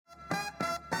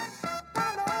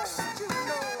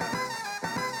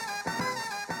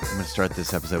start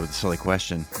this episode with a silly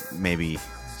question. Maybe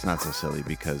it's not so silly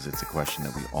because it's a question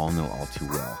that we all know all too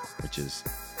well, which is,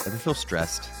 ever feel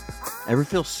stressed? Ever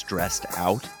feel stressed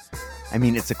out? I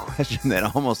mean, it's a question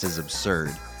that almost is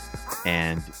absurd.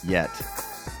 And yet,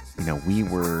 we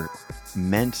were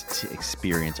meant to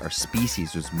experience, our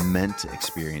species was meant to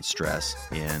experience stress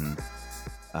in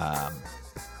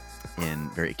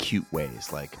very acute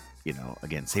ways. Like,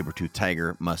 again, saber-toothed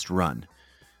tiger must run.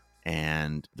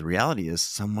 And the reality is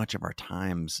so much of our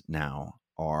times now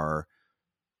are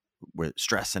where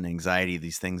stress and anxiety,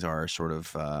 these things are sort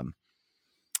of,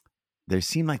 they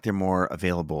seem like they're more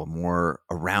available, more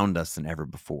around us than ever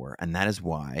before. And that is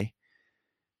why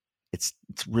it's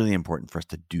really important for us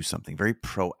to do something very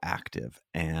proactive.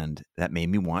 And that made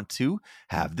me want to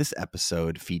have this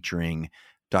episode featuring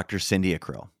Dr. Cynthia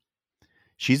Ackrill.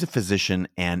 She's a physician,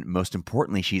 and most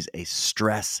importantly, she's a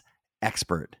stress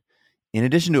expert. In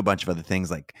addition to a bunch of other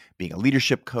things like being a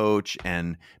leadership coach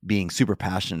and being super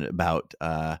passionate about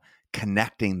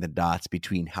connecting the dots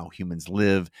between how humans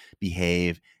live,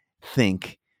 behave,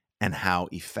 think, and how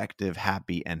effective,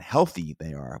 happy, and healthy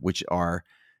they are, which are,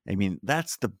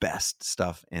 that's the best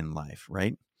stuff in life,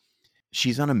 right?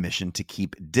 She's on a mission to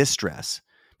keep distress,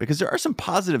 because there are some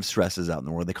positive stresses out in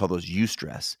the world. They call those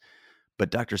eustress. But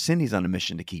Dr. Cindy's on a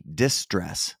mission to keep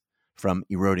distress from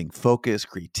eroding focus,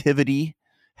 creativity,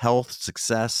 health,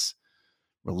 success,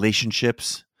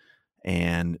 relationships,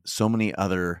 and so many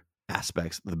other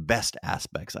aspects, the best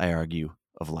aspects, I argue,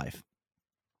 of life.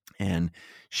 And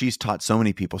she's taught so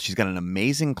many people. She's got an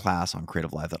amazing class on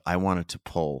CreativeLive that I wanted to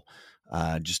pull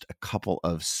just a couple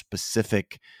of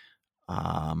specific,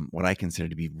 what I consider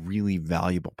to be really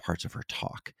valuable parts of her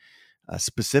talk,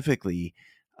 specifically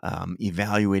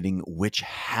evaluating which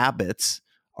habits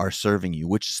are serving you,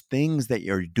 which things that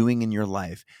you're doing in your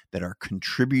life that are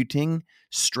contributing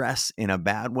stress in a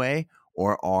bad way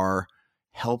or are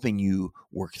helping you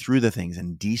work through the things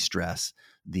and de-stress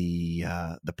the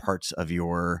parts of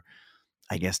your,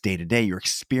 day-to-day, your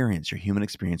experience, your human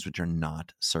experience, which are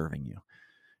not serving you.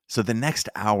 So the next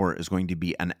hour is going to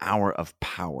be an hour of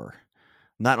power.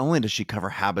 Not only does she cover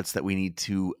habits that we need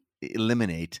to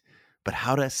eliminate, but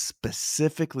how to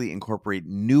specifically incorporate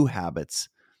new habits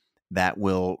that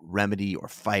will remedy or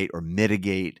fight or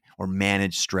mitigate or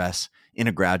manage stress in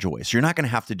a gradual way. So you're not going to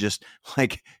have to just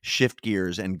shift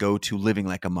gears and go to living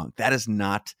like a monk. That is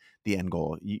not the end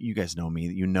goal. You guys know me.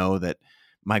 You know that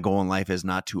my goal in life is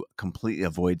not to completely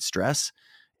avoid stress.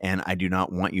 And I do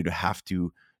not want you to have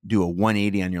to do a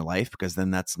 180 on your life, because then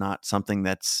that's not something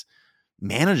that's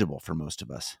manageable for most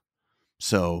of us.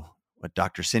 So what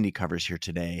Dr. Cindy covers here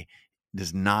today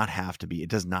does not have to be,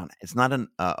 it's not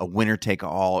a winner take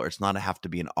all, or it's not have to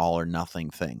be an all or nothing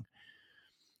thing.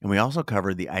 And we also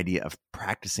covered the idea of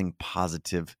practicing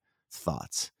positive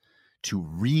thoughts to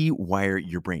rewire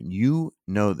your brain. You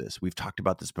know this. We've talked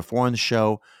about this before on the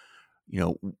show,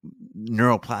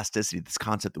 neuroplasticity, this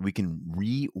concept that we can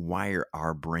rewire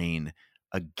our brain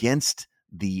against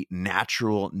the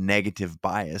natural negative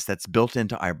bias that's built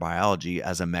into our biology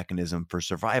as a mechanism for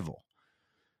survival.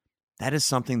 That is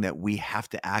something that we have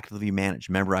to actively manage.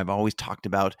 Remember, I've always talked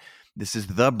about this is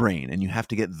the brain, and you have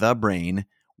to get the brain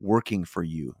working for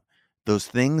you. Those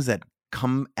things that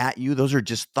come at you, those are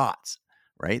just thoughts,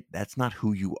 right? That's not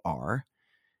who you are.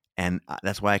 And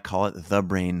that's why I call it the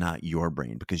brain, not your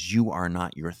brain, because you are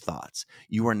not your thoughts.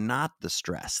 You are not the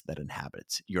stress that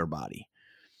inhabits your body.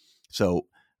 So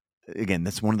again,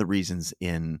 that's one of the reasons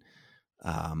in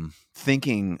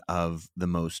thinking of the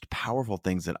most powerful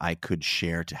things that I could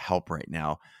share to help right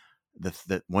now.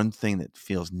 The one thing that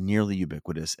feels nearly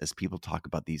ubiquitous as people talk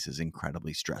about these is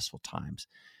incredibly stressful times.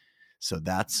 So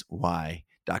that's why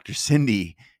Dr.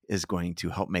 Cindy is going to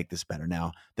help make this better.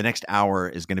 Now, the next hour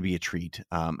is going to be a treat,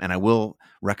 and I will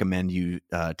recommend you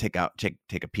take a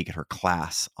peek at her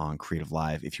class on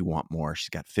CreativeLive if you want more. She's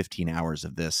got 15 hours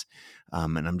of this,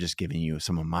 and I'm just giving you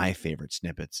some of my favorite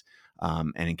snippets.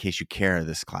 And in case you care,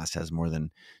 this class has more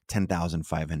than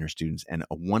 10,500 students and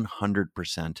a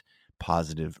 100%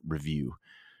 positive review.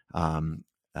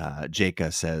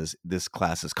 Jaka says, this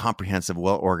class is comprehensive,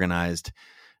 well-organized,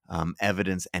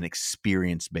 evidence and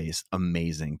experience-based.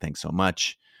 Amazing. Thanks so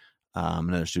much.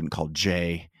 Another student called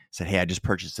Jay said, hey, I just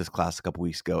purchased this class a couple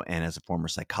weeks ago, and as a former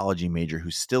psychology major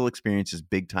who still experiences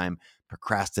big-time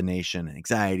procrastination and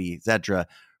anxiety, etc.,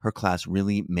 her class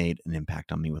really made an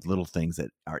impact on me with little things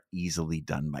that are easily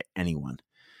done by anyone.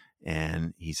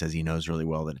 And he says he knows really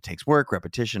well that it takes work,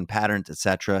 repetition, patterns,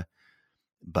 etc.,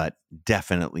 but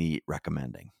definitely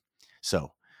recommending.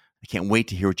 So I can't wait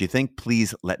to hear what you think.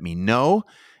 Please let me know.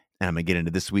 And I'm going to get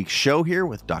into this week's show here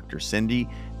with Dr. Cynthia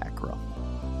Ackrill.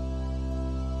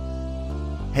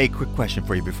 Hey, quick question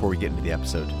for you before we get into the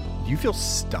episode. Do you feel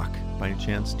stuck by any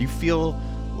chance? Do you feel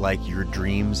like your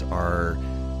dreams are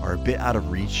a bit out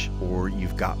of reach, or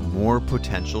you've got more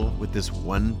potential with this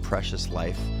one precious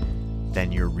life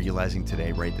than you're realizing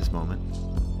today, right this moment?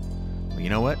 Well, you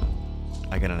know what?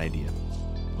 I got an idea.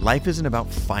 Life isn't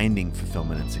about finding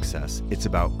fulfillment and success. It's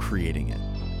about creating it.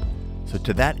 So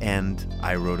to that end,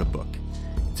 I wrote a book.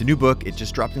 It's a new book. It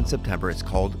just dropped in September. It's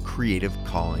called Creative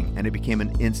Calling, and it became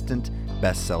an instant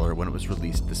bestseller when it was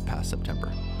released this past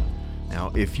September.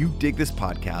 Now, if you dig this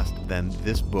podcast, then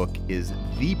this book is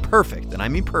the perfect, and I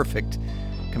mean perfect,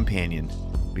 companion,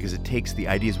 because it takes the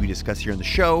ideas we discuss here on the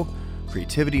show,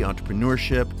 creativity,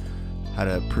 entrepreneurship, how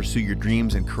to pursue your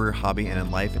dreams in career, hobby, and in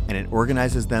life, and it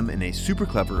organizes them in a super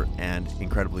clever and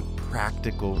incredibly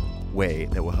practical way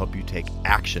that will help you take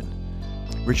action.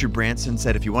 Richard Branson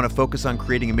said, if you want to focus on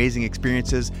creating amazing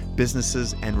experiences,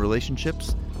 businesses, and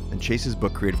relationships, then Chase's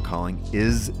book, Creative Calling,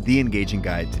 is the engaging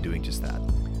guide to doing just that.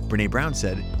 Brene Brown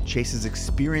said, Chase's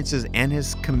experiences and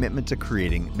his commitment to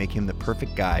creating make him the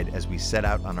perfect guide as we set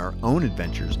out on our own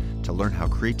adventures to learn how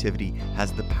creativity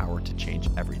has the power to change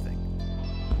everything.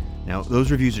 Now,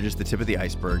 those reviews are just the tip of the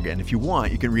iceberg, and if you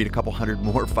want, you can read a couple hundred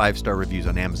more 5-star reviews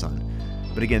on Amazon.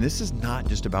 But again, this is not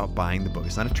just about buying the book.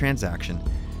 It's not a transaction.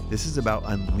 This is about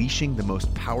unleashing the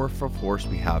most powerful force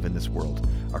we have in this world,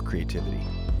 our creativity.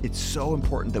 It's so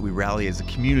important that we rally as a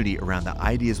community around the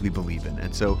ideas we believe in.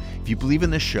 And so if you believe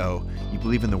in this show, you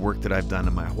believe in the work that I've done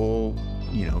in my whole,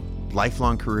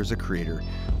 lifelong career as a creator,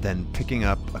 then picking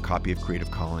up a copy of Creative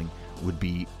Calling would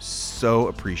be so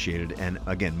appreciated. And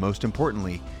again, most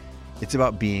importantly, it's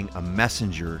about being a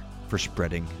messenger for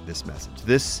spreading this message.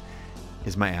 This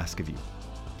is my ask of you.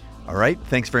 All right,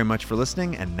 thanks very much for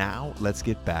listening. And now let's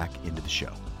get back into the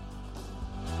show.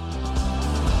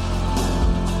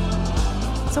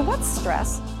 So what's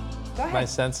stress? Go ahead. My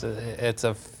sense, it's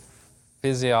a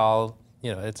it's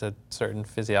a certain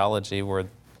physiology where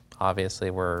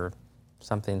obviously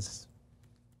something's,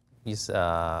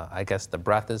 I guess the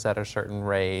breath is at a certain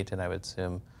rate, and I would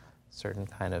assume certain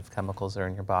kind of chemicals are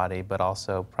in your body, but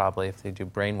also probably if you do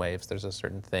brain waves, there's a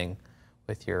certain thing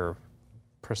with your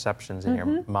perceptions in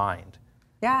your mind.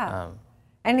 Yeah.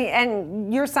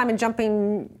 And you're, Simon,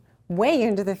 jumping way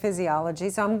into the physiology,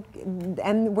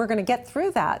 and we're going to get through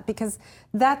that because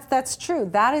that's true.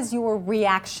 That is your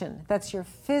reaction. That's your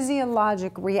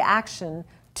physiologic reaction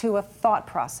to a thought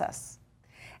process.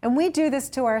 And we do this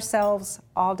to ourselves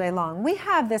all day long. We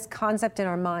have this concept in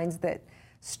our minds that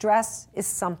stress is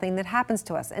something that happens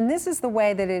to us. And this is the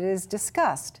way that it is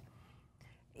discussed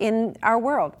in our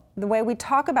world. The way we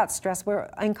talk about stress,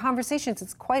 in conversations,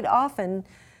 it's quite often,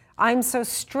 I'm so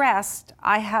stressed,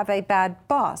 I have a bad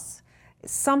boss.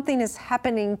 Something is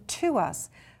happening to us.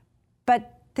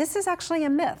 But this is actually a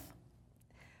myth.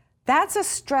 That's a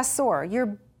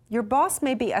stressor. Your boss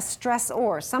may be a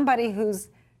stressor, somebody who's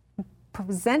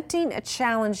presenting a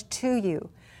challenge to you.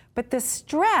 But the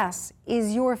stress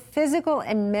is your physical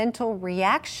and mental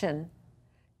reaction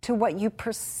to what you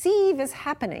perceive is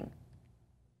happening.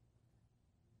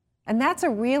 And that's a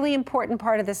really important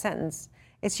part of the sentence.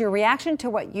 It's your reaction to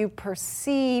what you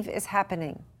perceive is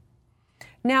happening.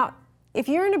 Now, if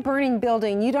you're in a burning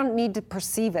building, you don't need to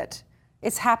perceive it.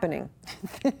 It's happening.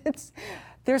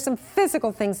 There's some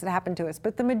physical things that happen to us,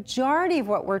 but the majority of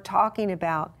what we're talking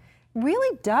about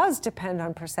really does depend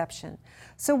on perception.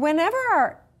 So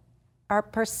whenever our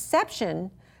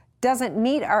perception doesn't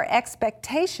meet our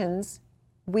expectations,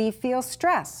 we feel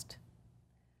stressed.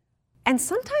 And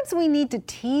sometimes we need to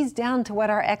tease down to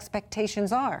what our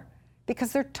expectations are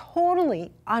because they're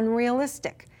totally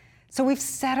unrealistic. So we've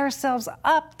set ourselves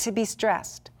up to be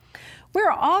stressed.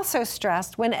 We're also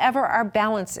stressed whenever our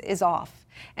balance is off.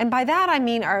 And by that I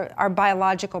mean our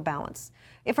biological balance.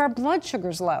 If our blood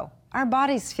sugar's low, our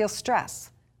bodies feel stress.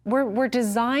 We're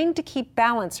designed to keep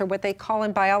balance, or what they call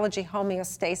in biology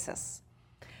homeostasis.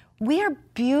 We are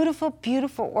beautiful,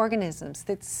 beautiful organisms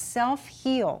that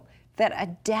self-heal, that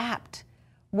adapt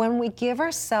when we give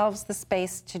ourselves the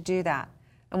space to do that.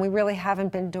 And we really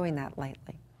haven't been doing that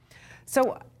lately.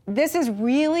 So this is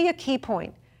really a key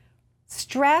point.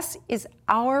 Stress is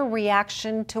our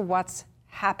reaction to what's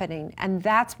happening, and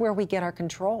that's where we get our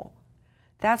control.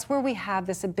 That's where we have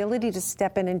this ability to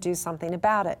step in and do something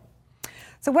about it.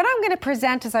 So what I'm going to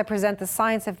present as I present the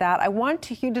science of that, I want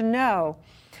you to know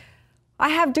I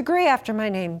have degree after my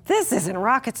name. This isn't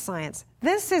rocket science.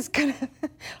 This is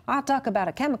I'll talk about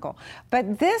a chemical,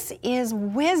 but this is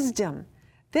wisdom.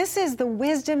 This is the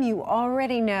wisdom you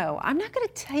already know. I'm not going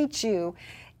to teach you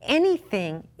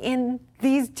anything in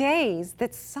these days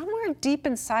that somewhere deep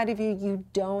inside of you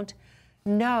don't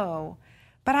know.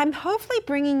 But but I'm hopefully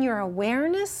bringing your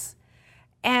awareness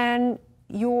and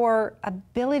your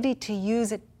ability to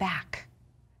use it back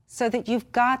so that you've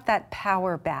got that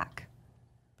power back.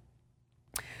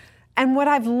 And what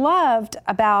I've loved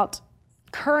about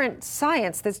current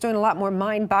science that's doing a lot more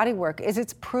mind-body work is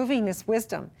it's proving this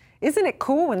wisdom. Isn't it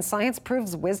cool when science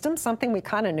proves wisdom, something we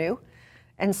kind of knew?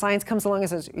 And science comes along and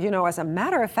says, you know, as a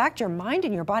matter of fact, your mind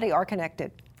and your body are connected.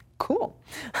 Cool.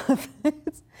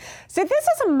 So this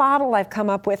is a model I've come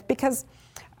up with because,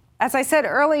 as I said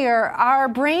earlier, our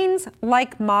brains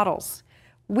like models.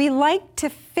 We like to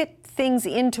fit things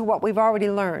into what we've already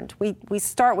learned. We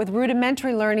start with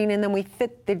rudimentary learning and then we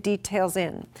fit the details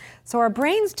in. So our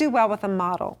brains do well with a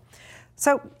model.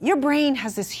 So your brain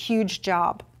has this huge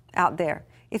job out there.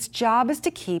 Its job is to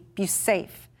keep you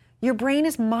safe. Your brain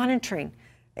is monitoring.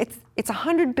 It's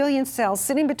 100 billion cells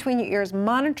sitting between your ears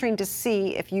monitoring to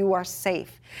see if you are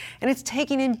safe. And it's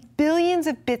taking in billions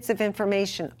of bits of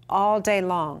information all day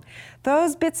long.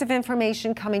 Those bits of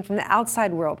information coming from the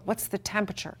outside world. What's the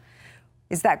temperature?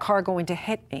 Is that car going to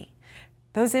hit me?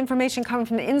 Those information coming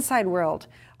from the inside world.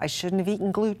 I shouldn't have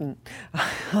eaten gluten.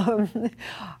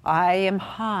 I am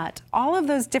hot. All of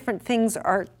those different things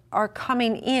are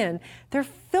coming in. They're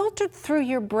filtered through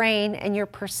your brain and your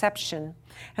perception.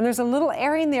 And there's a little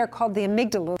area in there called the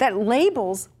amygdala that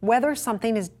labels whether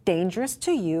something is dangerous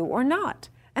to you or not.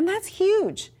 And that's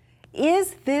huge.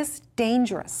 Is this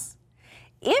dangerous?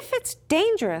 If it's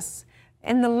dangerous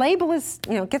and the label is,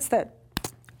 gets the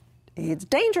it's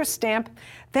dangerous stamp,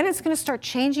 then it's going to start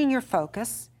changing your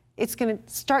focus. It's going to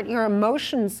start your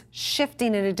emotions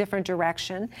shifting in a different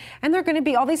direction. And there are going to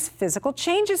be all these physical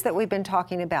changes that we've been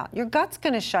talking about. Your gut's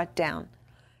going to shut down.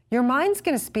 Your mind's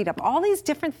going to speed up. All these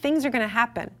different things are going to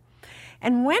happen.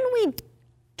 And when we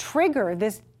trigger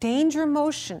this danger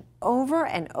emotion over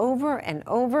and over and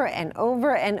over and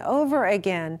over and over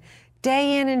again,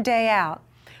 day in and day out,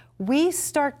 we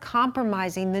start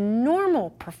compromising the normal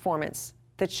performance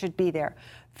that should be there,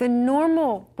 the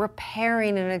normal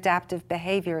repairing and adaptive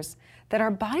behaviors that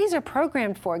our bodies are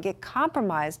programmed for get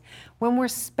compromised when we're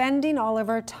spending all of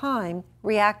our time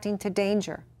reacting to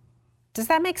danger. Does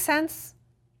that make sense?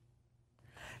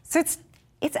 So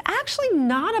it's actually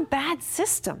not a bad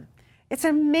system. It's an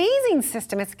amazing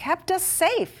system. It's kept us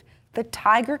safe. The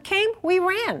tiger came, we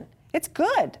ran. It's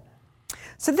good.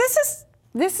 So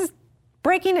this is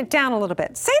breaking it down a little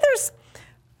bit. Say there's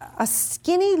a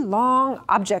skinny, long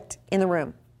object in the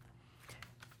room.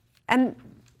 And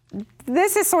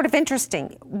this is sort of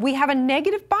interesting. We have a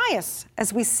negative bias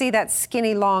as we see that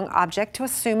skinny, long object to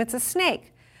assume it's a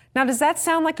snake. Now, does that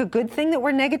sound like a good thing that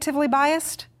we're negatively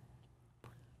biased?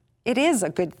 It is a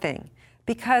good thing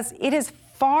because it is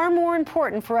far more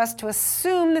important for us to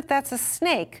assume that that's a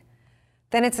snake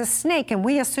than it's a snake and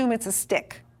we assume it's a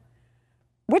stick.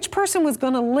 Which person was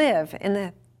going to live in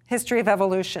the history of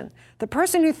evolution? The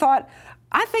person who thought,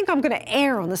 I think I'm going to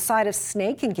err on the side of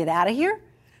snake and get out of here?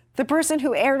 The person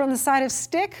who erred on the side of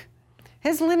stick?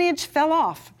 His lineage fell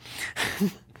off.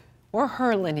 Or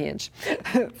her lineage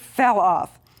fell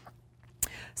off.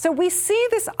 So we see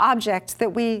this object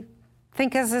that we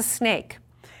think is a snake.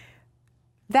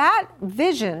 That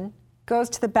vision goes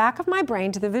to the back of my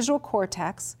brain, to the visual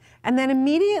cortex, and then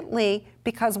immediately,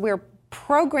 because we're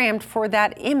programmed for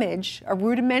that image, a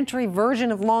rudimentary version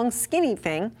of long, skinny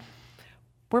thing,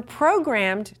 we're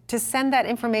programmed to send that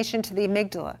information to the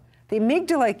amygdala. The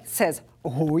amygdala says,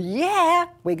 oh yeah,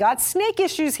 we got snake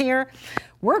issues here.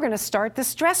 We're going to start the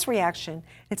stress reaction.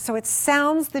 And so it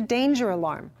sounds the danger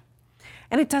alarm.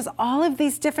 And it does all of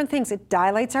these different things. It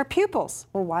dilates our pupils.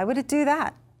 Well, why would it do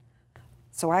that?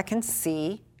 So I can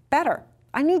see better.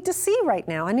 I need to see right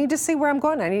now. I need to see where I'm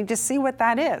going. I need to see what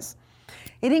that is.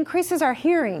 It increases our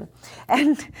hearing.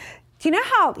 And do you know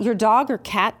how your dog or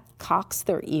cat cocks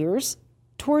their ears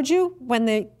towards you when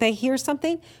they hear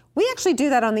something? We actually do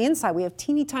that on the inside. We have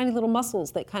teeny tiny little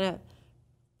muscles that kind of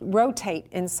rotate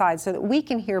inside so that we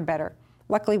can hear better.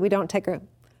 Luckily, we don't take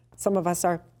some of us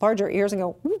our larger ears and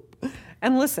go, whoop,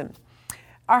 and listen.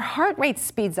 Our heart rate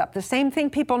speeds up. The same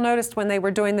thing people noticed when they were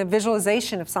doing the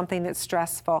visualization of something that's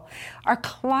stressful. Our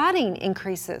clotting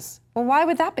increases. Well, why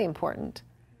would that be important?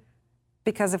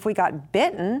 Because if we got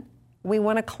bitten, we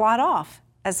want to clot off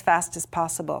as fast as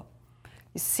possible.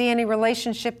 You see any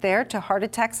relationship there to heart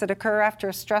attacks that occur after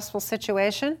a stressful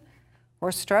situation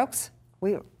or strokes?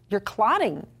 Your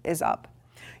clotting is up.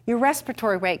 Your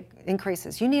respiratory rate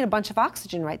increases. You need a bunch of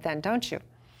oxygen right then, don't you?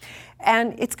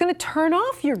 And it's going to turn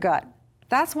off your gut.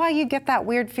 That's why you get that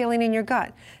weird feeling in your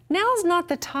gut. Now's not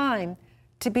the time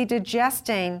to be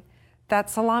digesting that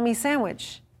salami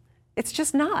sandwich. It's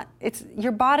just not.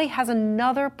 Your body has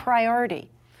another priority.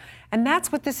 And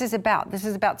that's what this is about. This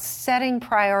is about setting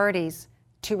priorities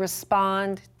to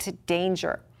respond to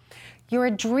danger. Your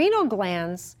adrenal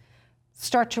glands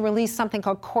start to release something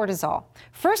called cortisol.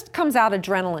 First comes out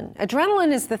adrenaline.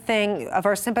 Adrenaline is the thing of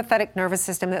our sympathetic nervous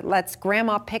system that lets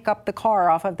grandma pick up the car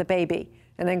off of the baby,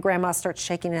 and then grandma starts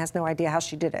shaking and has no idea how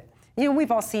she did it. You know,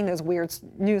 we've all seen those weird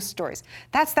news stories.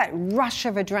 That's that rush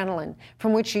of adrenaline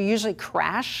from which you usually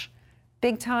crash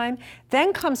big time.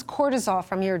 Then comes cortisol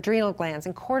from your adrenal glands,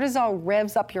 and cortisol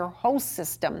revs up your whole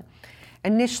system,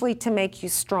 initially to make you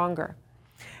stronger.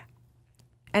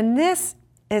 And this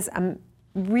is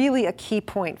really a key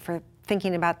point for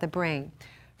thinking about the brain.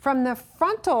 From the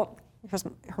frontal,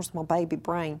 here's my baby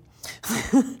brain.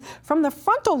 From the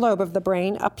frontal lobe of the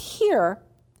brain up here,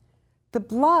 the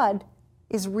blood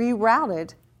is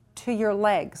rerouted to your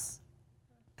legs.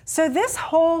 So this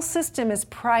whole system is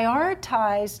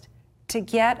prioritized to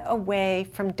get away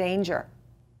from danger.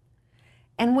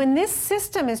 And when this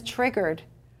system is triggered,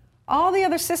 all the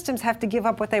other systems have to give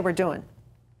up what they were doing.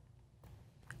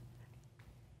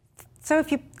 So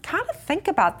if you kind of think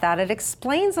about that, it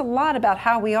explains a lot about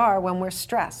how we are when we're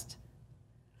stressed.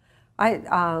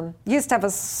 I used to have a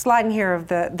slide in here of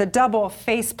the double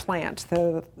face plant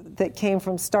that came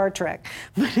from Star Trek.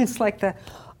 But it's like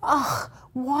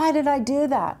why did I do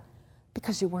that?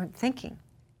 Because you weren't thinking.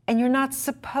 And you're not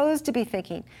supposed to be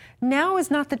thinking. Now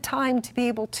is not the time to be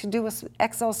able to do an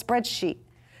Excel spreadsheet.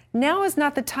 Now is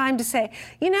not the time to say,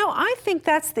 you know, I think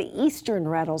that's the eastern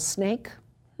rattlesnake.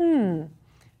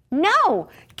 No,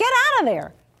 get out of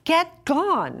there. Get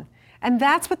gone. And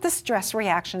that's what the stress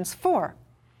reaction's for.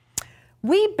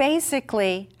 We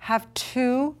basically have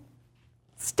two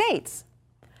states.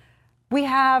 We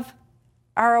have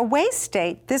our away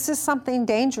state. This is something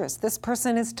dangerous. This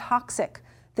person is toxic.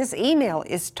 This email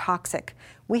is toxic.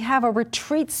 We have a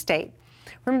retreat state.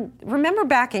 Remember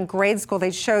back in grade school,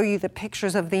 they'd show you the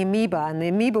pictures of the amoeba, and the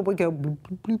amoeba would go bloop,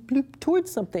 bloop, bloop, bloop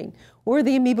towards something, or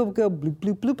the amoeba would go bloop,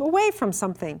 bloop, bloop away from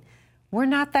something. We're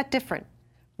not that different.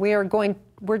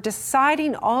 We're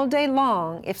deciding all day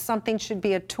long if something should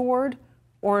be a toward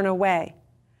or an away.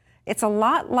 It's a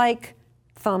lot like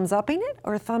thumbs upping it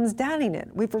or thumbs downing it.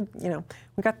 We've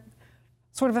got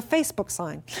sort of a Facebook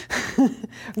sign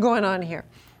going on here,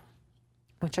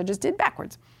 which I just did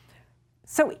backwards.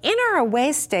 So in our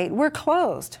away state, we're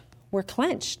closed, we're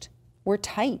clenched, we're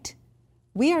tight.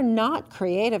 We are not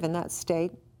creative in that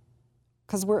state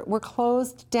because we're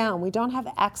closed down. We don't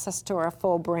have access to our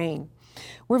full brain.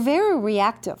 We're very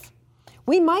reactive.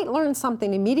 We might learn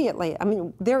something immediately. I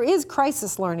mean, there is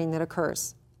crisis learning that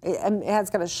occurs. It has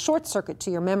got a short circuit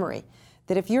to your memory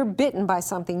that if you're bitten by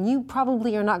something, you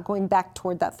probably are not going back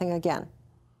toward that thing again.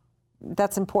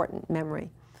 That's important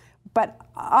memory. But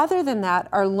other than that,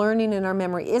 our learning and our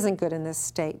memory isn't good in this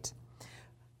state.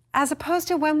 As opposed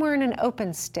to when we're in an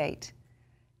open state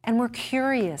and we're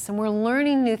curious and we're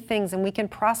learning new things and we can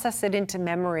process it into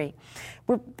memory,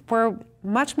 we're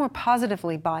much more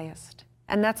positively biased.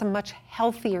 And that's a much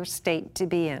healthier state to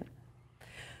be in.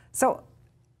 So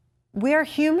we are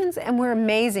humans and we're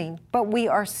amazing, but we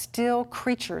are still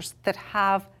creatures that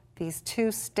have these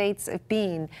two states of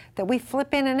being that we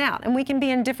flip in and out, and we can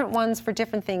be in different ones for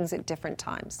different things at different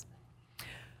times.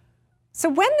 So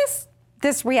when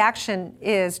this reaction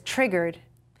is triggered,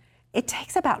 it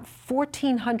takes about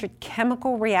 1,400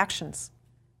 chemical reactions.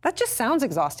 That just sounds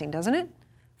exhausting, doesn't it?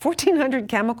 1,400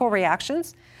 chemical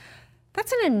reactions?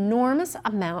 That's an enormous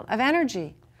amount of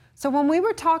energy. So when we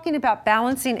were talking about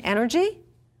balancing energy,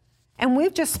 and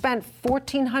we've just spent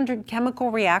 1,400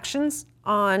 chemical reactions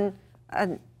on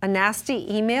a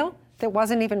nasty email that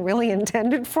wasn't even really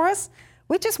intended for us,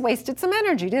 we just wasted some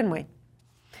energy, didn't we?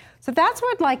 So that's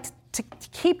where I'd like to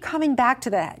keep coming back to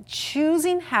that,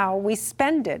 choosing how we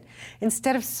spend it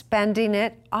instead of spending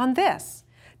it on this.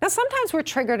 Now, sometimes we're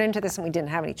triggered into this and we didn't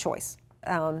have any choice.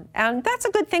 And that's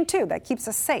a good thing too, that keeps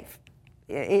us safe.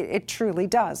 It truly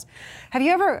does. Have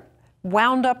you ever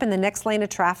wound up in the next lane of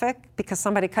traffic because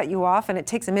somebody cut you off and it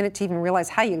takes a minute to even realize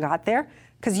how you got there?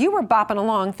 Because you were bopping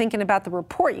along thinking about the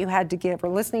report you had to give or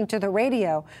listening to the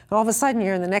radio, and all of a sudden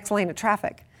you're in the next lane of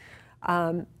traffic.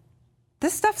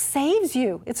 This stuff saves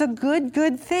you. It's a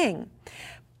good thing.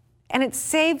 And it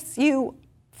saves you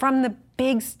from the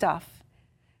big stuff.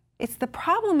 The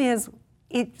problem is,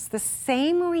 it's the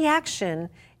same reaction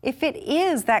if it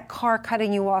is that car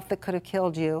cutting you off that could have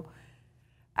killed you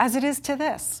as it is to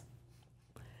this.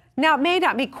 Now, it may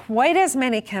not be quite as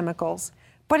many chemicals,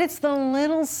 but it's the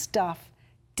little stuff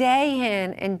day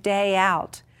in and day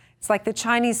out. It's like the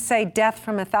Chinese say, death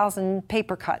from 1,000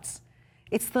 paper cuts.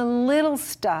 It's the little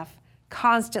stuff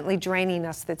constantly draining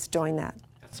us that's doing that.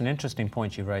 It's an interesting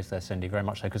point you raised there, Cindy, very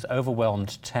much so, because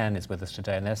Overwhelmed 10 is with us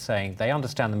today, and they're saying they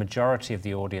understand the majority of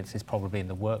the audience is probably in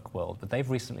the work world, but they've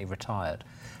recently retired,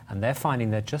 and they're finding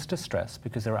they're just as stressed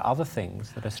because there are other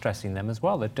things that are stressing them as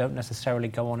well that don't necessarily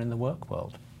go on in the work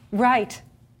world. Right.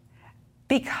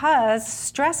 Because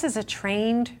stress is a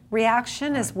trained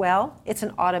reaction as well. It's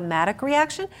an automatic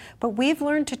reaction, but we've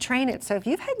learned to train it. So if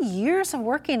you've had years of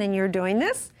working and you're doing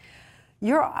this,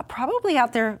 you're probably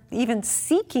out there even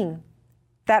seeking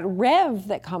that rev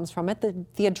that comes from it,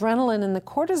 the adrenaline and the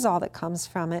cortisol that comes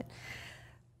from it.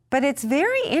 But it's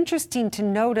very interesting to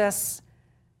notice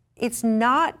it's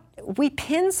not, we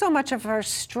pin so much of our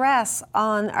stress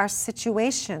on our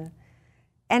situation.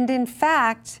 And in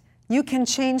fact, you can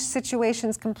change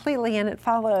situations completely and it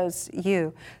follows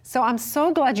you. So I'm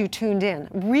so glad you tuned in,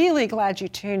 really glad you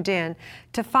tuned in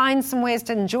to find some ways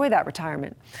to enjoy that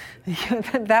retirement.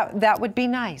 that would be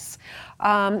nice.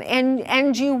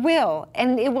 And you will.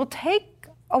 And it will take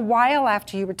a while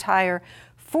after you retire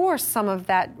for some of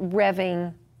that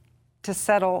revving to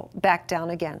settle back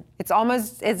down again. It's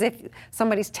almost as if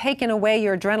somebody's taken away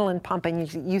your adrenaline pump and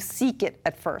you seek it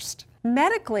at first.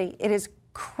 Medically, it is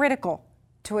critical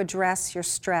to address your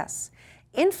stress.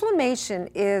 Inflammation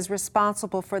is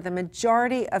responsible for the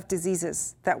majority of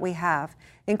diseases that we have,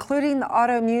 including the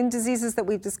autoimmune diseases that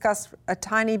we've discussed a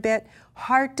tiny bit,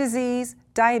 heart disease,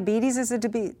 diabetes is a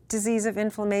disease of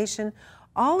inflammation.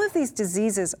 All of these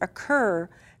diseases occur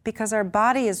because our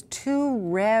body is too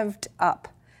revved up.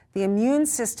 The immune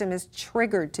system is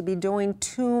triggered to be doing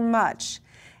too much.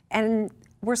 And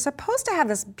we're supposed to have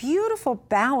this beautiful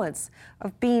balance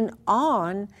of being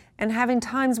on and having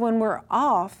times when we're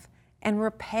off and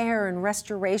repair and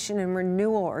restoration and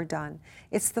renewal are done.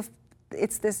 It's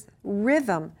this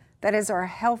rhythm that is our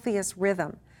healthiest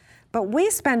rhythm. But we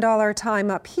spend all our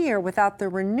time up here without the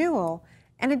renewal,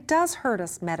 and it does hurt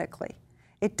us medically.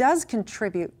 It does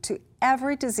contribute to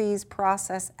every disease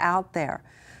process out there.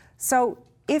 So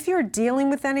if you're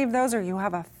dealing with any of those, or you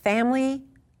have a family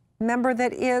member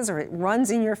that is, or it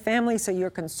runs in your family so you're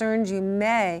concerned you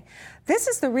may, this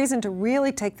is the reason to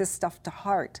really take this stuff to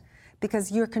heart,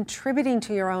 because you're contributing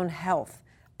to your own health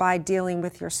by dealing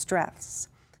with your stress.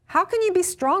 How can you be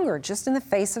stronger just in the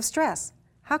face of stress?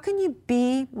 How can you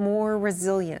be more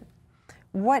resilient?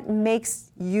 What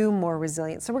makes you more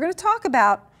resilient? So we're going to talk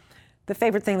about the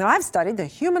favorite thing that I've studied, the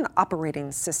human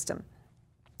operating system.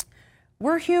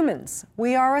 We're humans.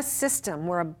 We are a system.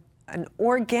 We're an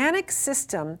organic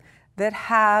system that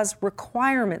has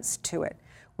requirements to it.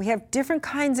 We have different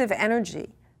kinds of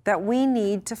energy that we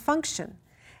need to function.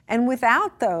 And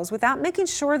without those, without making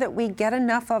sure that we get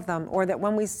enough of them, or that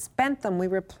when we spent them, we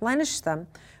replenish them,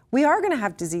 we are going to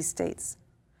have disease states.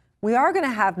 We are going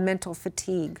to have mental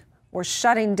fatigue, or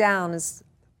shutting down, as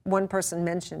one person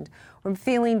mentioned, or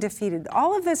feeling defeated.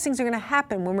 All of those things are going to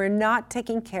happen when we're not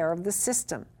taking care of the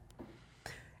system.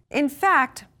 In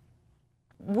fact,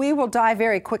 we will die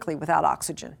very quickly without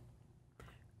oxygen.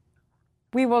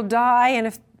 We will die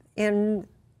in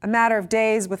a matter of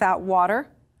days without water,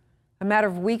 a matter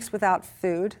of weeks without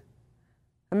food,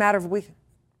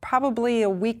 probably a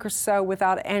week or so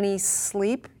without any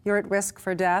sleep. You're at risk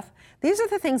for death. These are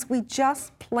the things we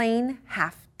just plain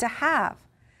have to have.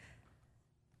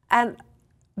 And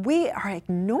we are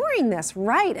ignoring this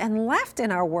right and left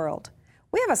in our world.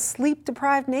 We have a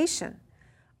sleep-deprived nation.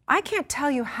 I can't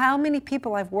tell you how many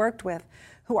people I've worked with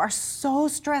who are so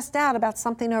stressed out about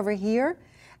something over here,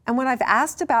 and when I've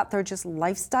asked about their just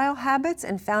lifestyle habits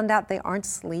and found out they aren't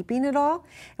sleeping at all,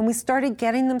 and we started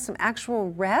getting them some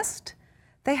actual rest,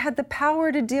 they had the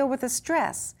power to deal with the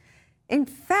stress. In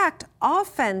fact,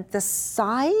 often the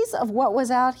size of what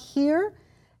was out here,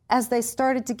 as they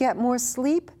started to get more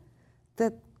sleep,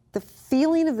 the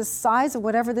feeling of the size of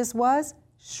whatever this was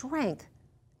shrank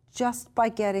just by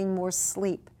getting more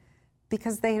sleep,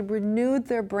 because they had renewed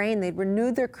their brain, they'd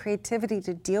renewed their creativity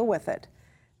to deal with it,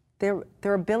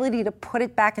 their ability to put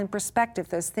it back in perspective,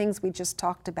 those things we just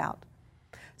talked about.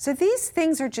 So these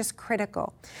things are just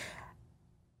critical.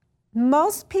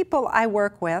 Most people I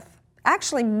work with,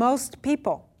 actually most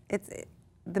people,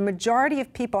 the majority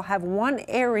of people have one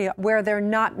area where they're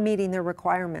not meeting their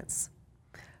requirements.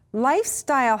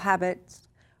 Lifestyle habits,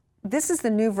 this is the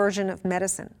new version of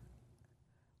medicine.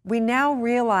 We now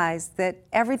realize that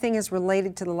everything is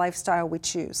related to the lifestyle we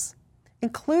choose,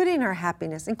 including our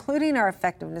happiness, including our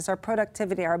effectiveness, our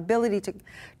productivity, our ability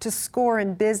to score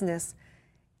in business.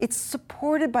 It's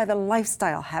supported by the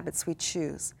lifestyle habits we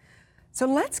choose. So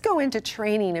let's go into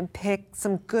training and pick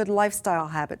some good lifestyle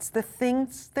habits, the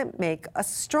things that make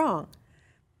us strong.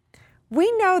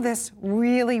 We know this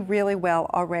really, really well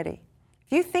already.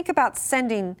 If you think about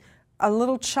sending a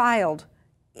little child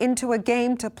into a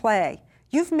game to play,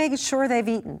 you've made sure they've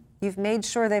eaten. You've made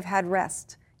sure they've had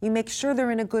rest. You make sure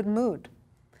they're in a good mood.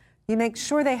 You make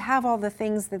sure they have all the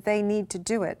things that they need to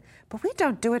do it. But we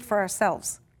don't do it for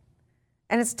ourselves.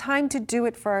 And it's time to do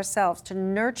it for ourselves, to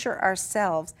nurture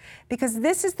ourselves, because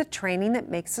this is the training that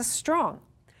makes us strong.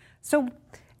 So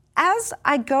as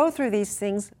I go through these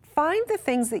things, find the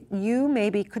things that you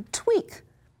maybe could tweak.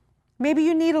 Maybe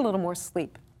you need a little more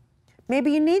sleep.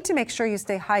 Maybe you need to make sure you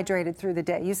stay hydrated through the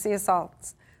day. You see us all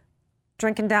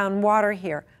drinking down water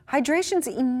here. Hydration's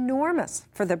enormous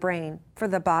for the brain, for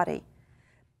the body.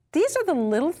 These are the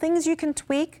little things you can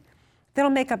tweak that'll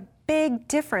make a big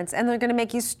difference, and they're going to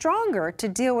make you stronger to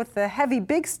deal with the heavy,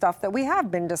 big stuff that we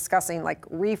have been discussing, like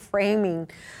reframing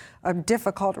a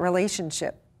difficult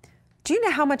relationship. Do you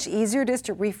know how much easier it is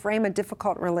to reframe a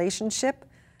difficult relationship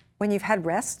when you've had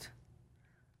rest?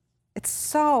 It's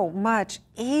so much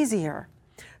easier.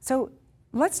 So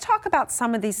let's talk about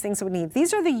some of these things that we need.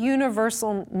 These are the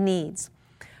universal needs.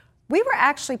 We were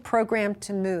actually programmed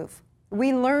to move.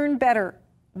 We learn better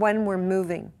when we're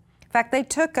moving. In fact, they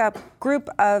took a group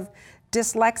of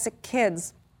dyslexic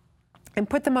kids and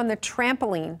put them on the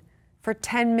trampoline for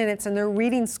 10 minutes and their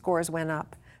reading scores went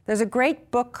up. There's a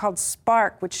great book called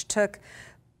Spark, which took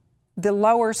the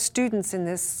lower students in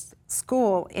this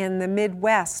school in the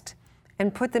Midwest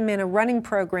and put them in a running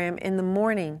program in the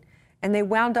morning, and they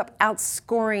wound up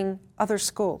outscoring other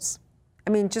schools. I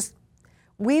mean,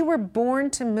 we were born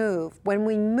to move. When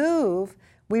we move,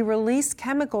 we release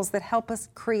chemicals that help us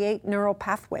create neural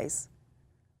pathways.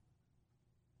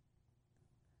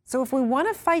 So if we want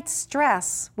to fight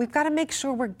stress, we've got to make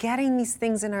sure we're getting these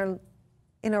things in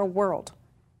our world,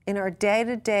 in our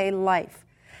day-to-day life.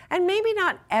 And maybe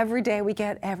not every day we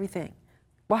get everything.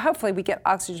 Well, hopefully we get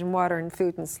oxygen, water, and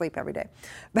food and sleep every day.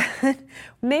 But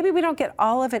maybe we don't get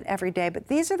all of it every day, but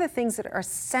these are the things that are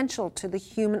essential to the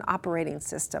human operating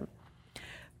system.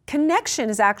 Connection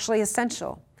is actually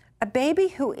essential. A baby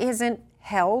who isn't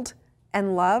held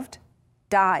and loved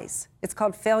dies. It's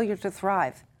called failure to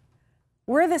thrive.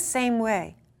 We're the same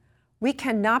way. We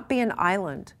cannot be an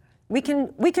island. We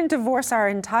can divorce our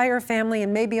entire family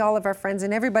and maybe all of our friends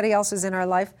and everybody else who's in our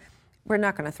life. We're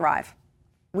not going to thrive.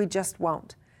 We just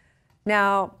won't.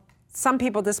 Now, some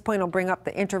people at this point will bring up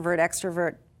the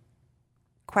introvert-extrovert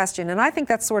question, and I think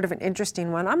that's sort of an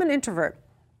interesting one. I'm an introvert,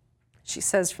 she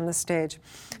says from the stage.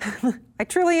 I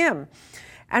truly am.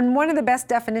 And one of the best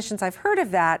definitions I've heard of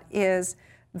that is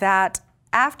that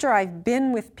after I've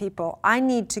been with people, I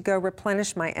need to go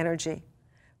replenish my energy.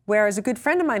 Whereas a good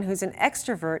friend of mine who's an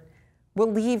extrovert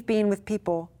will leave being with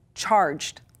people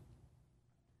charged.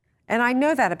 And I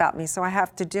know that about me, so I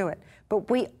have to do it. But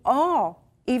we all,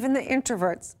 even the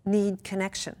introverts, need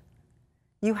connection.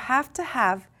 You have to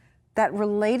have that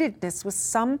relatedness with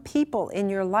some people in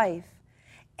your life,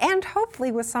 and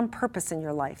hopefully with some purpose in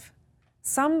your life.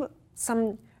 Some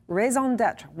raison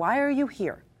d'etre. Why are you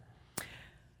here?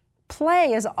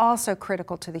 Play is also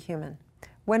critical to the human.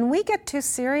 When we get too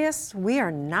serious, we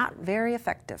are not very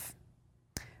effective.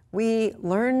 We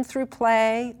learn through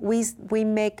play. We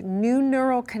make new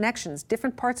neural connections.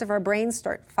 Different parts of our brains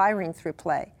start firing through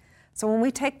play. So when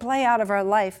we take play out of our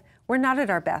life, we're not at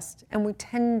our best, and we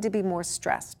tend to be more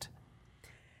stressed.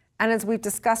 And as we've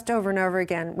discussed over and over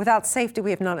again, without safety, we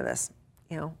have none of this.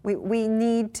 We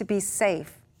need to be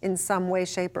safe in some way,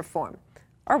 shape, or form.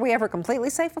 Are we ever completely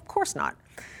safe? Of course not.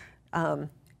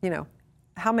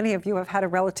 How many of you have had a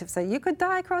relative say, you could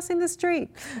die crossing the street?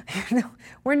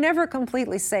 We're never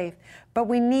completely safe, but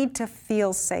we need to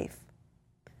feel safe,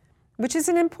 which is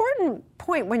an important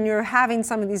point when you're having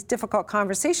some of these difficult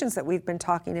conversations that we've been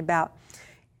talking about.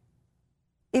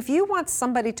 If you want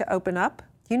somebody to open up,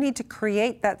 you need to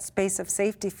create that space of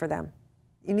safety for them.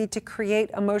 You need to create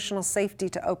emotional safety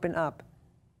to open up.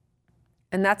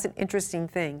 And that's an interesting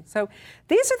thing. So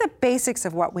these are the basics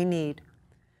of what we need.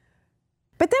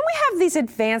 But then we have these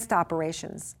advanced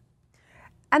operations.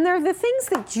 And they're the things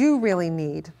that you really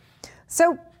need.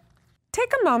 So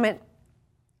take a moment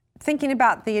thinking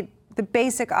about the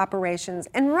basic operations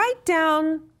and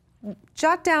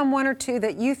jot down one or two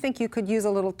that you think you could use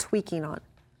a little tweaking on.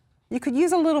 You could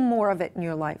use a little more of it in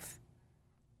your life.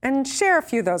 And share a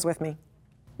few of those with me.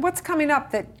 What's coming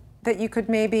up that you could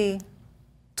maybe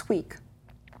tweak?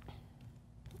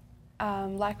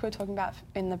 Like we were talking about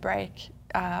in the break,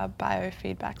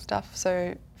 biofeedback stuff,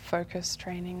 so focus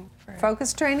training.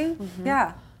 Focus training? Mm-hmm.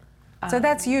 Yeah. So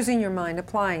that's using your mind,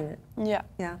 applying it. Yeah.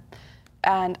 Yeah.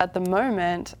 And at the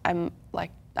moment, I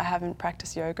haven't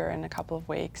practiced yoga in a couple of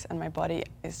weeks and my body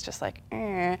is just like,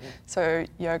 So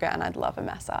yoga, and I'd love a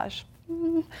massage.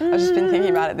 I've just been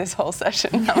thinking about it this whole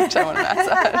session, how much I want to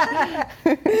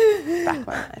massage. Back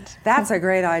my mind. That's a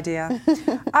great idea.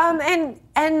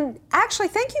 And actually,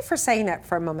 thank you for saying that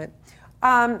for a moment.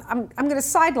 I'm going to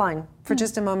sideline for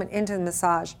just a moment into the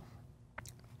massage.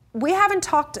 We haven't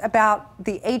talked about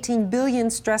the 18 billion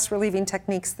stress relieving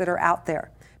techniques that are out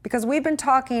there, because we've been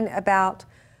talking about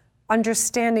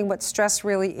understanding what stress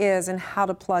really is and how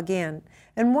to plug in.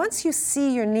 And once you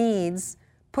see your needs,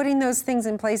 putting those things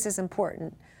in place is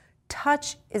important.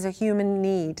 Touch is a human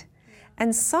need.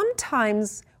 And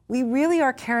sometimes we really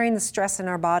are carrying the stress in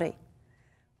our body.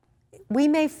 We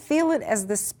may feel it as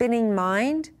the spinning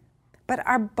mind, but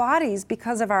our bodies,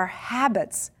 because of our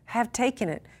habits, have taken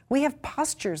it. We have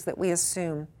postures that we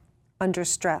assume under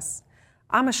stress.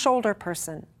 I'm a shoulder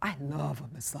person. I love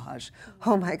a massage.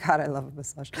 Oh my God, I love a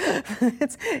massage.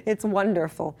 it's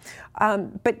wonderful.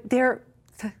 But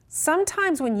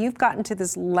sometimes when you've gotten to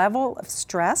this level of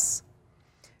stress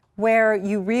where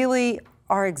you really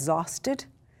are exhausted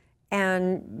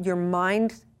and your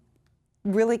mind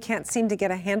really can't seem to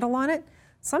get a handle on it,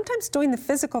 sometimes doing the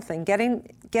physical thing, getting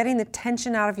the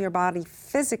tension out of your body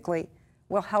physically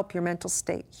will help your mental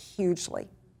state hugely.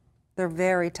 They're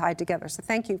very tied together. So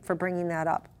thank you for bringing that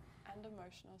up. And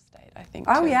emotional state, I think.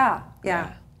 Oh, too.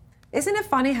 yeah. Isn't it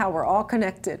funny how we're all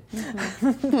connected?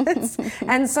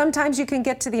 And sometimes you can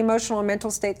get to the emotional and mental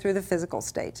state through the physical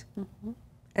state.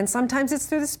 And sometimes it's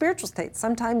through the spiritual state.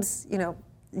 Sometimes,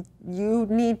 you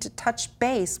need to touch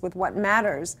base with what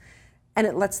matters, and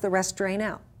it lets the rest drain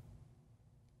out.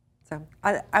 So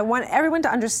I want everyone to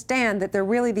understand that there are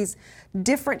really these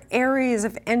different areas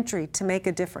of entry to make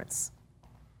a difference.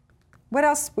 What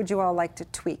else would you all like to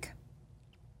tweak?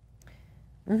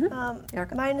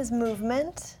 Mine is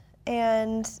movement,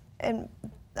 and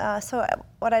so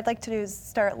what I'd like to do is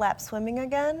start lap swimming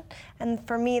again. And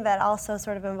for me, that also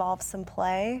sort of involves some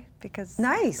play, because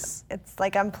nice. It's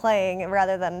like I'm playing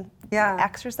rather than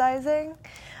exercising.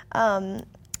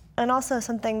 And also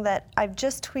something that I've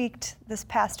just tweaked this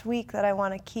past week that I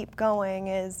want to keep going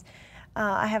is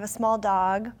I have a small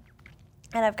dog,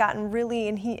 and I've gotten really,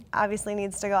 and he obviously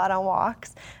needs to go out on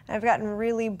walks, and I've gotten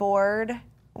really bored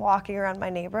walking around my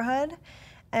neighborhood.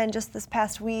 And just this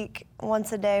past week,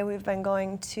 once a day, we've been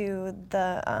going to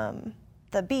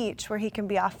the beach where he can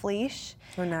be off leash.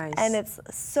 Oh, nice. And it's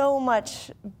so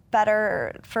much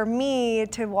better for me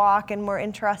to walk and more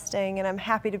interesting, and I'm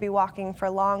happy to be walking for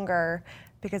longer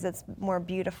because it's more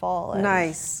beautiful. And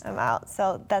nice. I'm out.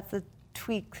 So that's a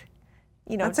tweak.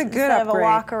 That's a good instead upgrade. of a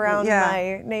walk around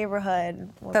my neighborhood.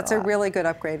 That's a really good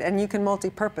upgrade, and you can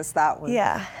multi-purpose that one.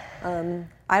 Yeah.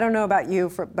 I don't know about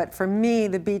you, but for me,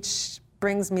 the beach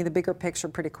brings me the bigger picture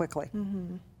pretty quickly.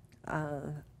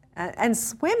 And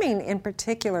swimming in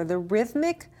particular, the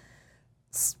rhythmic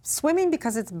swimming,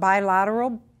 because it's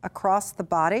bilateral across the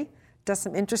body, does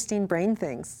some interesting brain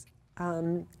things.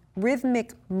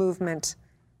 Rhythmic movement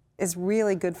is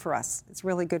really good for us. It's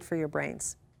really good for your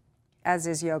brains, as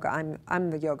is yoga. I'm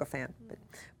the yoga fan,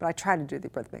 but I try to do the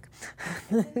rhythmic.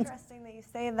 It's interesting that you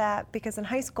say that, because in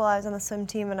high school I was on the swim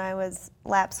team and I was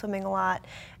lap swimming a lot,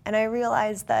 and I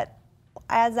realized that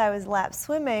as I was lap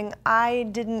swimming, I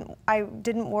didn't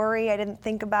worry, I didn't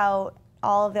think about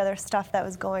all of the other stuff that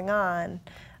was going on,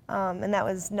 and that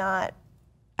was not,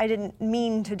 I didn't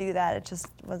mean to do that, it just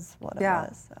was what it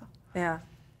was. So. Yeah.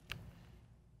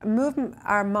 Movement,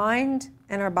 our mind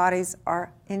and our bodies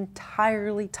are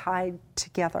entirely tied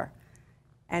together,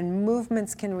 and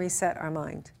movements can reset our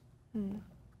mind.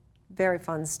 Very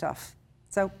fun stuff.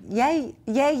 So yay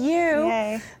you.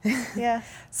 Yay, yeah.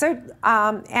 So,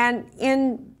 and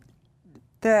in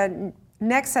the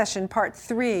next session, part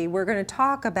 3, we're going to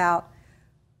talk about,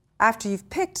 after you've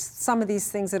picked some of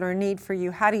these things that are a need for you,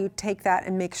 how do you take that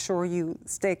and make sure you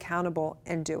stay accountable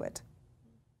and do it?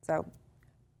 So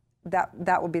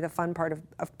that will be the fun part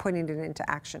of putting it into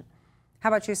action. How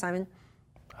about you, Simon?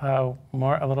 A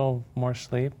little more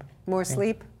sleep. More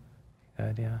sleep?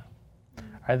 Good, yeah.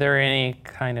 Are there any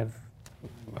kind of,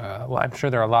 well, I'm sure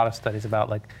there are a lot of studies about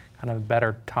like kind of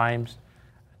better times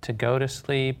to go to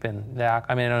sleep and that.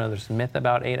 I mean, I don't know, there's a myth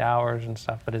about 8 hours and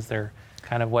stuff, but is there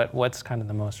kind of what's kind of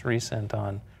the most recent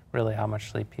on really how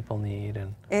much sleep people need?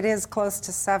 And it is close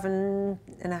to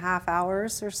 7.5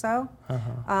 hours or so.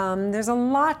 There's a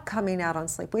lot coming out on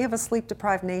sleep. We have a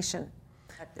sleep-deprived nation.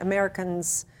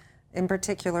 Americans, in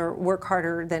particular, work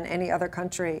harder than any other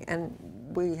country, and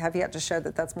we have yet to show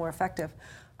that that's more effective.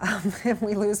 And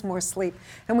we lose more sleep.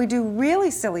 And we do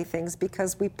really silly things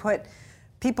because we put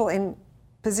people in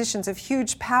positions of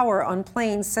huge power on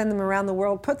planes, send them around the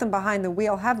world, put them behind the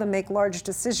wheel, have them make large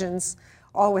decisions,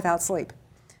 all without sleep.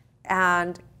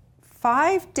 And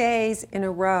 5 days in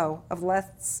a row of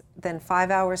less than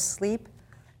 5 hours sleep,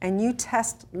 and you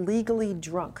test legally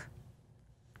drunk.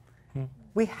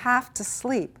 We have to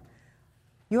sleep.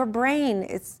 Your brain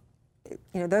is,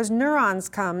 those neurons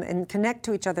come and connect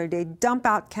to each other. They dump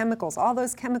out chemicals. All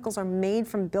those chemicals are made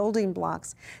from building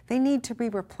blocks. They need to be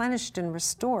replenished and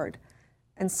restored.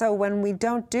 And so when we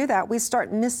don't do that, we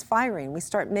start misfiring. We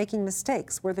start making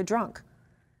mistakes. We're the drunk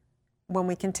when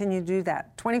we continue to do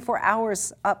that. 24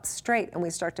 hours up straight, and we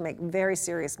start to make very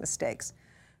serious mistakes,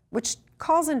 which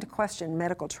calls into question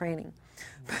medical training.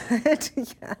 But,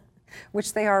 yeah,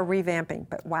 which they are revamping,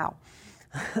 but wow.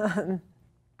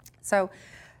 So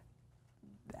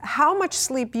how much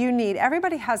sleep you need,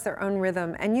 everybody has their own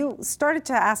rhythm. And you started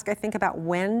to ask, I think, about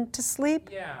when to sleep.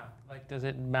 Yeah, like does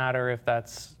it matter if that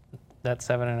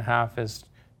 7.5 is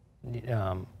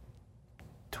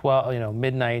 12,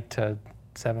 midnight to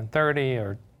 7:30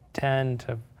 or 10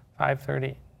 to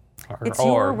 5:30? It's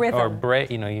your rhythm. Or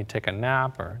break, you take a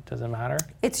nap, or does it matter?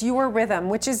 It's your rhythm,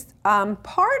 which is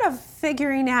part of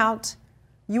figuring out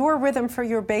your rhythm for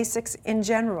your basics in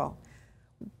general.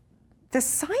 The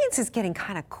science is getting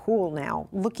kind of cool now,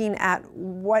 looking at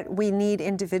what we need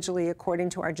individually according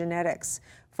to our genetics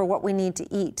for what we need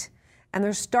to eat. And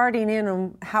they're starting in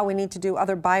on how we need to do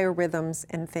other biorhythms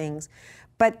and things.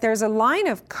 But there's a line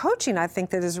of coaching, I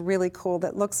think, that is really cool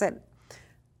that looks at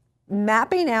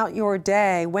mapping out your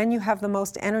day when you have the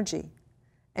most energy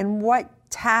and what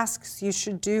tasks you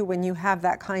should do when you have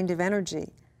that kind of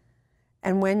energy.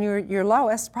 And when you're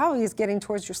lowest, probably is getting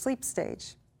towards your sleep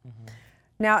stage. Mm-hmm.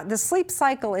 Now, the sleep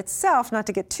cycle itself, not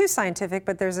to get too scientific,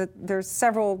 but there's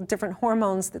several different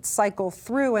hormones that cycle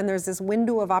through, and there's this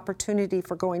window of opportunity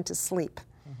for going to sleep.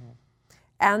 Mm-hmm.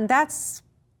 And that's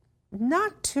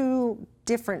not too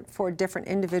different for different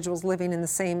individuals living in the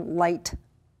same light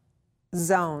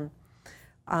zone.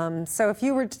 So if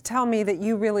you were to tell me that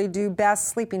you really do best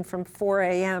sleeping from 4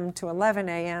 a.m. to 11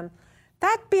 a.m.,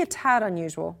 that'd be a tad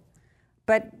unusual.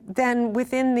 But then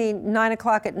within the 9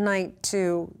 o'clock at night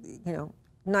to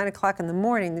 9 o'clock in the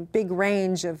morning, the big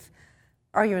range of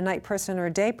are you a night person or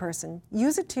a day person,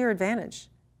 use it to your advantage.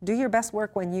 Do your best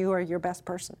work when you are your best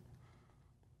person.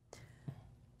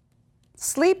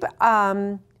 Sleep,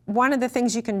 one of the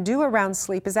things you can do around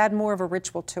sleep is add more of a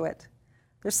ritual to it.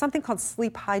 There's something called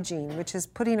sleep hygiene, which is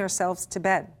putting ourselves to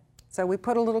bed. So we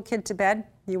put a little kid to bed.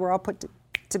 You were all put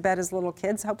to bed as little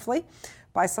kids, hopefully,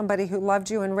 by somebody who loved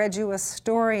you and read you a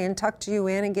story and tucked you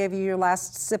in and gave you your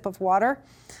last sip of water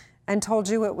and told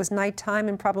you it was nighttime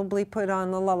and probably put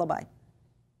on the lullaby.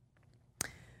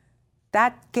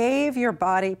 That gave your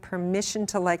body permission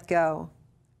to let go.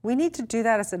 We need to do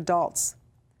that as adults.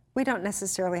 We don't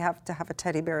necessarily have to have a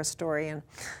teddy bear story and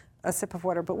a sip of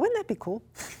water, but wouldn't that be cool?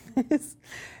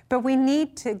 But we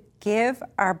need to give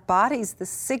our bodies the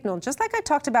signal, just like I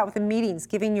talked about with the meetings,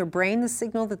 giving your brain the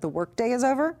signal that the workday is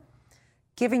over,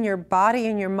 giving your body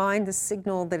and your mind the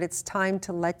signal that it's time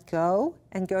to let go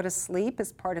and go to sleep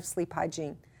as part of sleep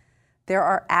hygiene. There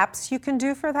are apps you can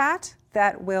do for that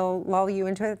will lull you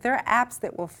into it. There are apps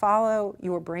that will follow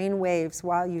your brain waves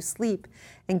while you sleep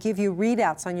and give you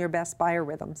readouts on your best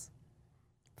biorhythms.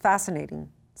 Fascinating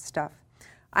stuff.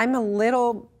 I'm a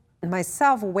little,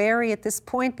 myself, wary at this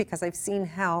point because I've seen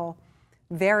how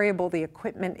variable the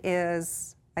equipment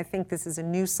is. I think this is a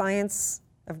new science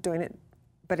of doing it,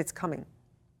 but it's coming.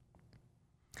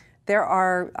 There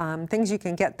are things you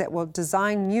can get that will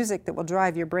design music that will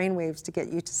drive your brainwaves to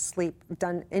get you to sleep,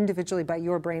 done individually by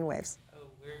your brainwaves. Oh,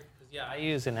 weird. Yeah, I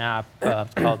use an app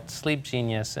called Sleep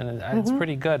Genius, and it's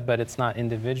pretty good, but it's not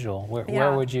individual.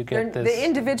 Where would you get this? The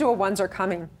individual ones are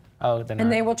coming. Oh,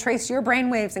 and they will trace your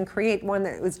brainwaves and create one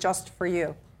that was just for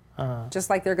you. Just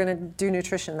like they're going to do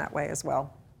nutrition that way as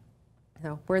well.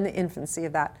 We're in the infancy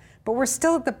of that. But we're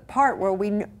still at the part where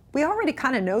we already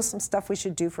kind of know some stuff we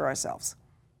should do for ourselves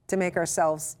to make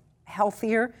ourselves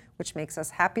healthier, which makes us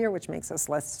happier, which makes us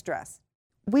less stressed.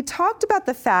 We talked about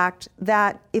the fact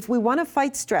that if we want to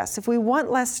fight stress, if we want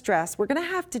less stress, we're going to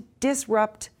have to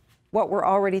disrupt what we're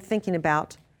already thinking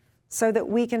about so that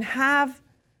we can have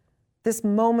this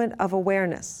moment of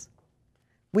awareness.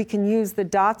 We can use the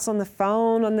dots on the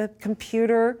phone, on the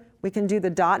computer. We can do the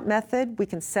dot method. We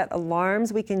can set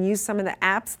alarms. We can use some of the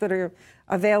apps that are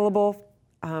available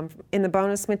in the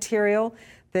bonus material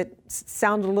that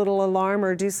sound a little alarm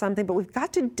or do something, but we've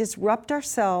got to disrupt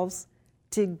ourselves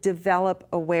to develop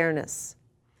awareness.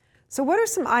 So what are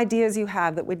some ideas you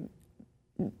have that would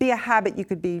be a habit you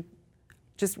could be,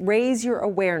 just raise your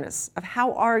awareness of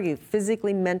how are you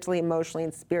physically, mentally, emotionally,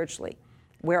 and spiritually?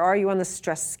 Where are you on the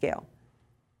stress scale?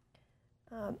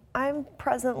 I'm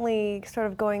presently sort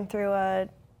of going through a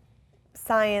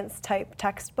science type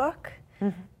textbook.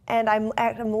 And I'm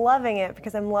loving it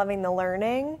because I'm loving the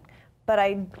learning, but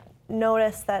I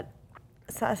notice that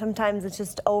sometimes it's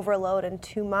just overload and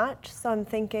too much. So I'm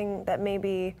thinking that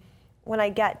maybe when I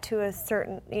get to a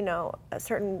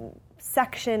certain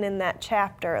section in that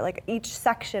chapter, like each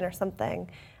section or something,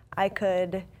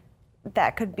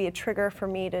 that could be a trigger for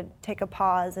me to take a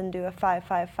pause and do a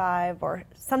 5-5-5 or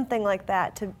something like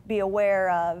that, to be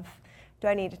aware of, do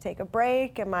I need to take a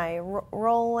break? Am I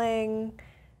rolling?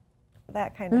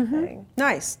 That kind of thing.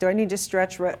 Nice. Do I need to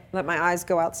stretch, let my eyes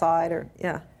go outside, or,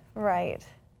 yeah. Right.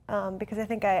 Because I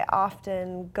think I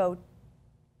often go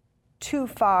too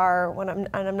far when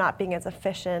I'm not being as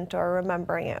efficient or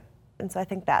remembering it. And so I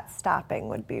think that stopping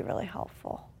would be really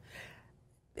helpful.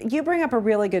 You bring up a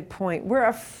really good point. We're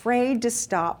afraid to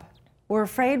stop. We're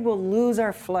afraid we'll lose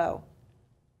our flow.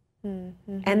 And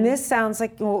this sounds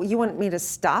like, well, you want me to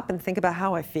stop and think about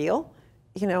how I feel?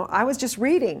 You know, I was just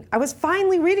reading. I was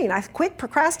finally reading. I quit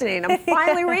procrastinating. I'm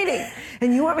finally reading.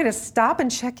 And you want me to stop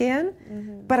and check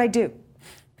in? But I do.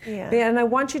 Yeah. And I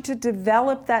want you to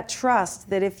develop that trust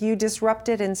that if you disrupt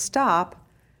it and stop,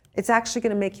 it's actually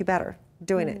going to make you better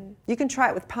doing it. You can try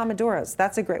it with Pomodoros.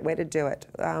 That's a great way to do it.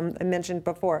 I mentioned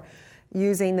before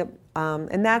using the,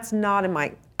 and that's not in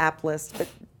my app list, but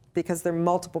because there are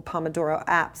multiple Pomodoro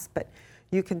apps, but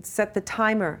you can set the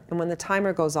timer, and when the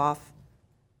timer goes off,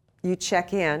 you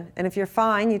check in, and if you're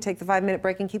fine, you take the 5-minute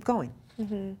break and keep going.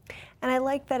 And I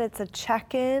like that it's a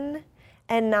check-in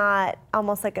and not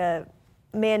almost like a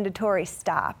mandatory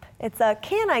stop. It's a,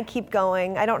 can I keep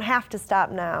going? I don't have to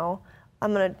stop now.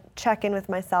 I'm going to check in with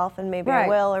myself, and maybe I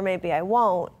will or maybe I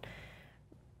won't.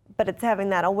 But it's having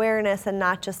that awareness and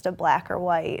not just a black or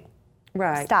white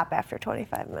stop after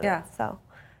 25 minutes. Yeah. So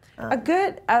a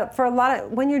good, for a lot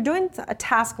of, when you're doing a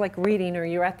task like reading or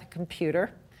you're at the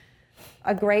computer,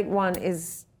 a great one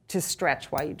is to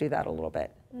stretch while you do that a little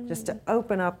bit. Just to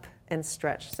open up and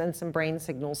stretch, send some brain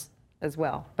signals as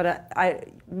well. But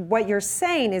what you're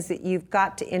saying is that you've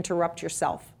got to interrupt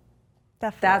yourself.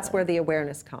 Definitely. That's where the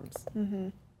awareness comes.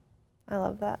 I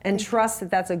love that. And trust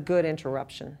that that's a good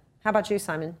interruption. How about you,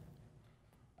 Simon?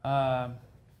 Well,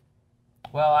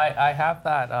 I have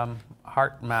that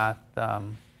heart math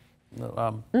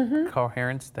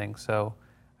coherence thing, so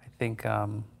I think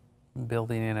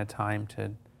building in a time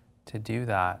to do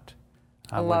that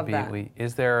love would be. that.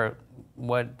 Is there,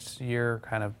 what's your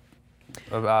kind of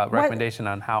recommendation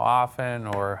on how often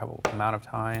or how amount of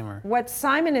time? Or what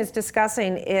Simon is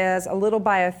discussing is a little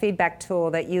biofeedback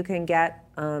tool that you can get.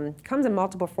 Comes in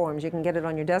multiple forms. You can get it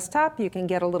on your desktop. You can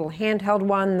get a little handheld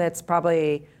one that's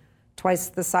probably twice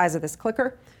the size of this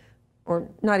clicker, or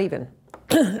not even.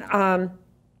 And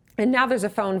now there's a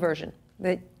phone version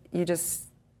that you just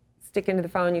stick into the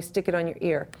phone, you stick it on your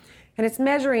ear. And it's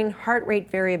measuring heart rate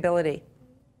variability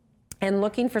and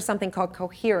looking for something called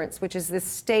coherence, which is this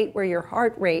state where your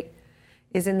heart rate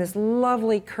is in this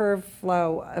lovely curved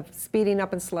flow of speeding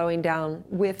up and slowing down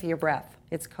with your breath.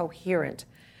 It's coherent.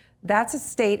 That's a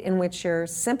state in which your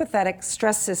sympathetic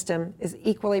stress system is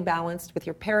equally balanced with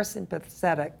your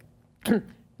parasympathetic, let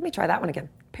me try that one again,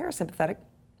 parasympathetic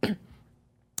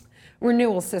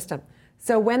renewal system.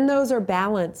 So when those are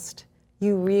balanced,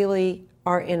 you really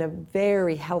are in a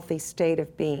very healthy state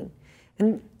of being.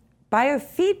 And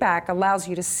biofeedback allows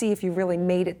you to see if you really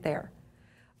made it there.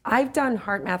 I've done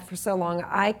heart math for so long,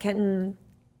 I can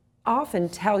often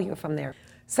tell you if I'm there.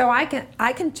 So I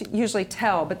can usually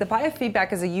tell, but the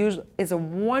biofeedback is a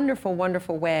wonderful,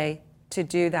 wonderful way to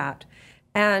do that.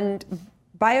 And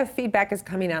biofeedback is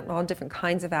coming out in all different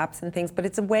kinds of apps and things, but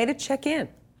it's a way to check in.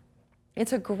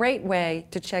 It's a great way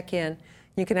to check in.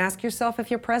 You can ask yourself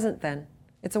if you're present then.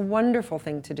 It's a wonderful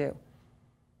thing to do.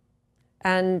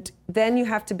 And then you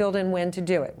have to build in when to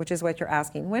do it, which is what you're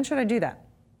asking. When should I do that?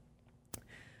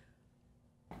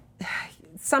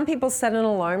 Some people set an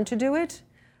alarm to do it.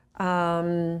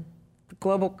 The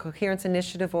Global Coherence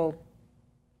Initiative will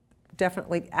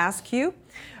definitely ask you.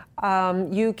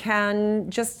 You can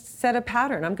just set a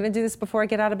pattern. I'm going to do this before I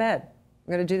get out of bed.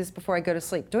 I'm going to do this before I go to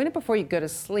sleep. Doing it before you go to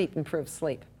sleep improves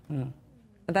sleep.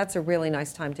 That's a really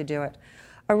nice time to do it.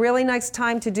 A really nice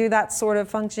time to do that sort of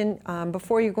function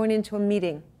before you're going into a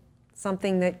meeting,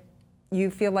 something that you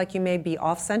feel like you may be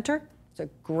off center. It's a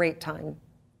great time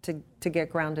to get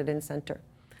grounded in center.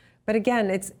 But again,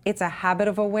 it's a habit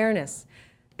of awareness.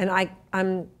 And I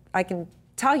can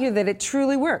tell you that it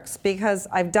truly works because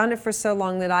I've done it for so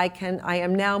long that I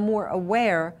am now more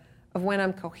aware of when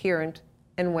I'm coherent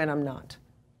and when I'm not.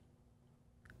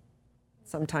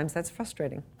 Sometimes that's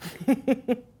frustrating.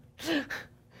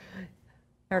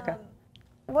 Erica.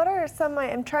 what are some,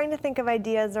 I'm trying to think of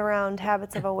ideas around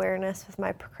habits of awareness with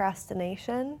my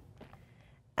procrastination,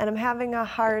 and I'm having a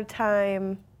hard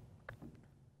time.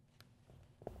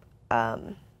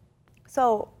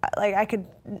 So, like, I could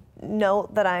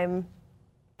note that I'm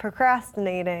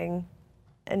procrastinating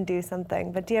and do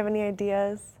something, but do you have any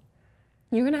ideas?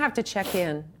 You're going to have to check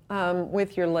in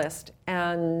with your list,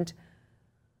 and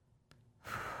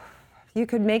you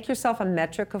could make yourself a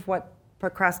metric of what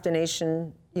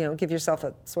procrastination, give yourself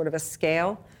a sort of a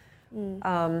scale.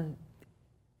 And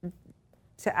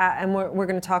we're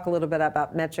going to talk a little bit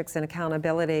about metrics and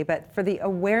accountability, but for the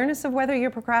awareness of whether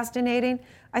you're procrastinating,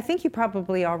 I think you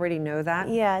probably already know that.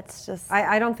 Yeah, it's just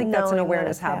I don't think that's an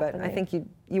awareness habit. happening. I think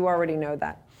you already know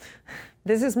that.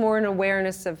 This is more an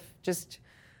awareness of just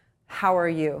how are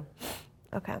you.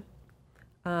 Okay.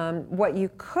 What you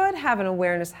could have an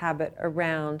awareness habit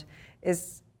around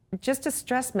is just a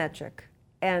stress metric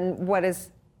and what is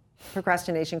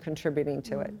procrastination contributing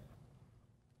to it.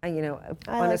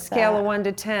 On a scale of 1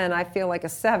 to 10, I feel like a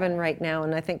 7 right now,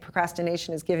 and I think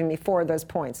procrastination is giving me 4 of those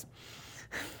points.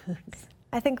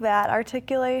 I think that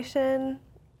articulation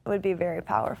would be very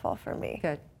powerful for me.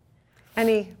 Good.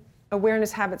 Any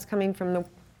awareness habits coming from the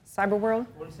cyber world?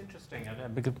 Well, it's interesting,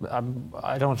 because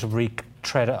I don't want to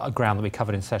retread a ground that we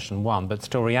covered in session 1, but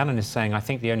still Rhiannon is saying, I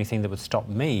think the only thing that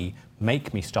would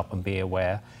make me stop and be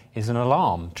aware, is an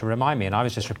alarm to remind me. And I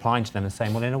was just replying to them and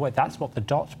saying, well, in a way, that's what the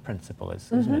dot principle is,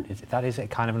 isn't it? That is a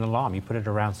kind of an alarm. You put it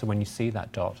around so when you see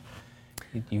that dot,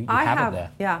 you have it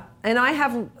there. Yeah, and I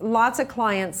have lots of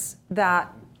clients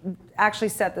that actually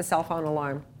set the cell phone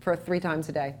alarm for 3 times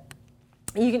a day.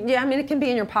 It can be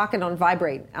in your pocket on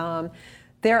vibrate.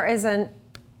 There is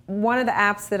one of the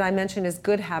apps that I mentioned is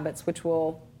Good Habits, which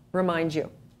will remind you.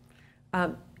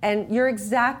 And you're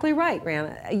exactly right,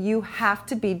 Rana. You have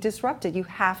to be disrupted. You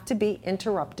have to be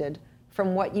interrupted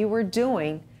from what you were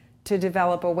doing to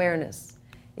develop awareness.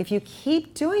 If you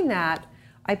keep doing that,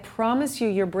 I promise you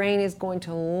your brain is going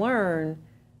to learn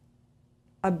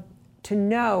to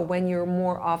know when you're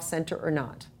more off-center or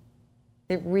not.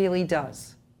 It really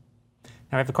does.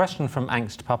 Now, I have a question from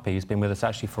Angst Puppy, who's been with us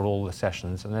actually for all the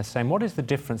sessions, and they're saying, what is the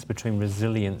difference between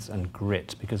resilience and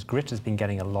grit? Because grit has been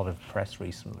getting a lot of press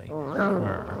recently.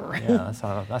 Yeah,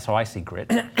 that's how I see grit.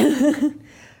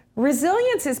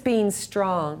 Resilience is being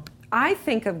strong. I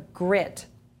think of grit.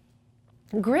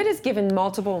 Grit is given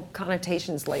multiple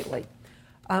connotations lately.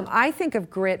 I think of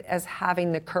grit as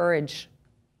having the courage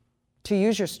to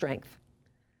use your strength.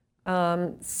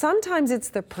 Sometimes it's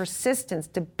the persistence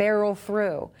to barrel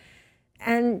through.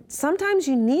 And sometimes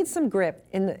you need some grit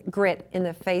in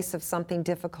the face of something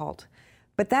difficult.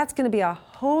 But that's going to be a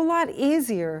whole lot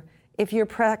easier if you're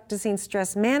practicing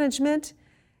stress management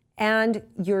and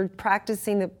you're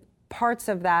practicing the parts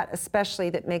of that, especially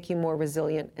that make you more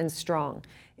resilient and strong.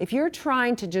 If you're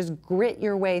trying to just grit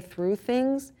your way through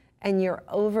things and you're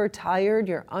overtired,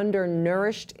 you're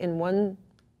undernourished in one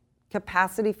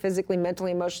capacity, physically,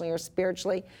 mentally, emotionally, or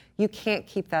spiritually, you can't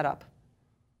keep that up.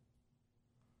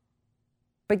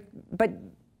 But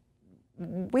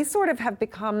we sort of have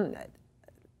become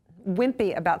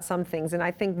wimpy about some things, and I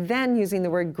think then using the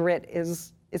word grit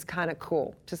is kind of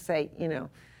cool to say,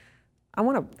 I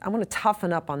want to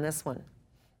toughen up on this one.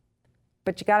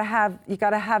 But you got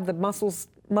to have the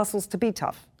muscles to be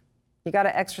tough. You got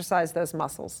to exercise those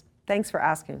muscles. Thanks for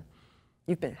asking.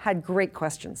 You've had great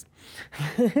questions.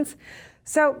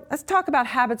 So let's talk about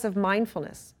habits of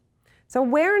mindfulness. So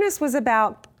awareness was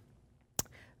about,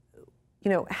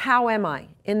 how am I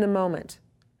in the moment?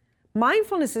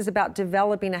 Mindfulness is about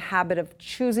developing a habit of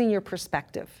choosing your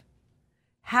perspective.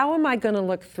 How am I going to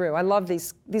look through? I love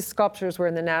these sculptures were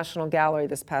in the National Gallery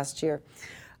this past year.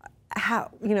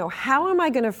 How am I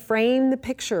going to frame the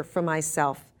picture for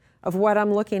myself of what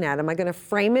I'm looking at? Am I going to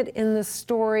frame it in the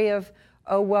story of,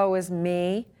 oh, woe is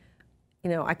me?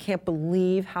 I can't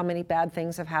believe how many bad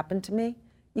things have happened to me.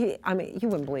 You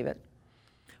wouldn't believe it.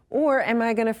 Or am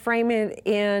I going to frame it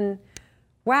in,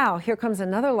 wow, here comes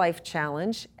another life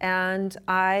challenge, and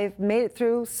I've made it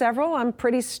through several. I'm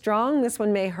pretty strong. This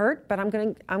one may hurt, but I'm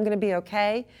going to be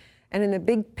okay. And in the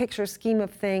big picture scheme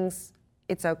of things,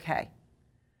 it's okay.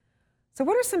 So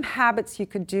what are some habits you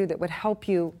could do that would help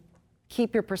you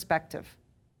keep your perspective?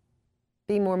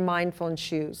 Be more mindful and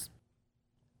choose.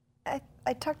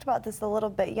 I talked about this a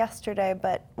little bit yesterday,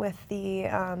 but with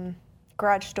the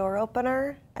garage door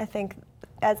opener, I think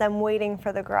as I'm waiting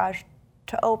for the garage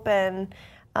to open,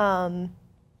 I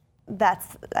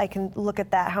can look at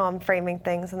that, how I'm framing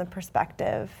things in the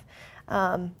perspective.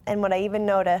 And what I even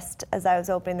noticed as I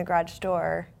was opening the garage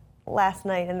door last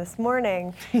night and this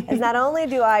morning is not only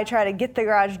do I try to get the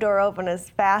garage door open as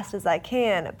fast as I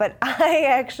can, but I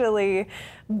actually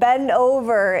bend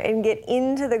over and get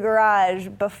into the garage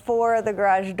before the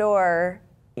garage door.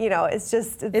 You know, it's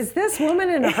just... Is this woman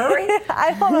in a hurry?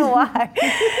 I don't know why.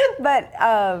 But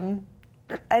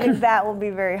I think that will be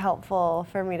very helpful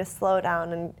for me to slow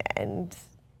down and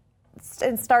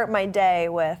start my day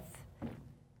with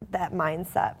that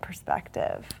mindset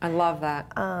perspective. I love that.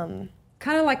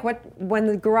 Kind of like when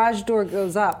the garage door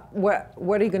goes up, what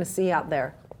are you going to see out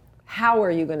there? How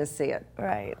are you going to see it?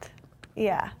 Right.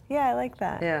 Yeah. Yeah, I like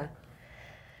that. Yeah.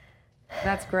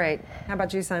 That's great. How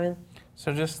about you, Simon?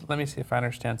 So just let me see if I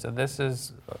understand. So this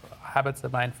is habits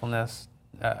of mindfulness.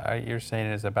 You're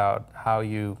saying is about how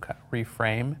you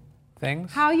reframe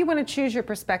things? How you want to choose your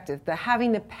perspective,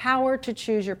 having the power to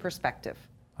choose your perspective.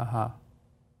 Uh-huh.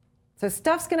 So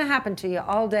stuff's going to happen to you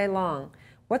all day long.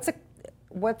 What's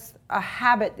a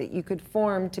habit that you could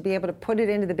form to be able to put it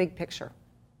into the big picture?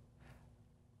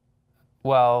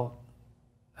 Well,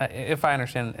 if I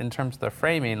understand in terms of the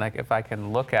framing, like if I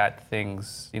can look at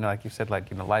things, you know, like you said,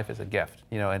 like, you know, life is a gift,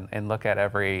 you know, and look at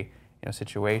every, you know,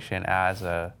 situation as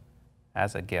a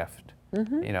gift,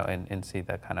 you know, and see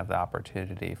that kind of the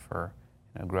opportunity for,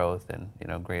 you know, growth and, you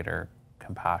know, greater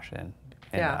compassion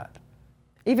in that.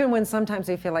 Even when sometimes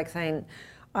we feel like saying,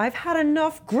 I've had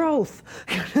enough growth.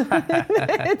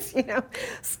 It's, you know,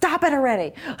 stop it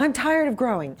already. I'm tired of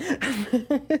growing.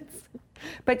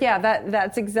 But yeah,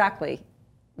 that's exactly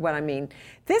what I mean.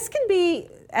 This can be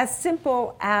as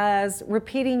simple as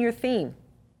repeating your theme,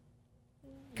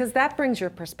 because that brings your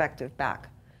perspective back.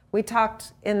 We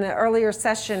talked in the earlier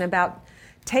session about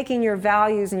taking your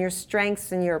values and your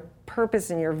strengths and your purpose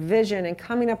and your vision and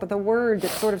coming up with a word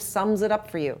that sort of sums it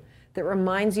up for you, that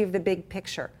reminds you of the big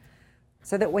picture.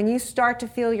 So that when you start to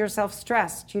feel yourself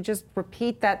stressed, you just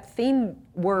repeat that theme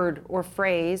word or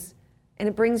phrase, and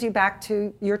it brings you back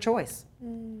to your choice.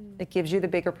 It gives you the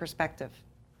bigger perspective.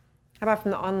 How about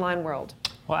from the online world?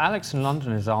 Well, Alex in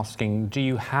London is asking, do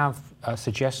you have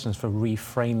suggestions for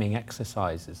reframing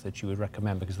exercises that you would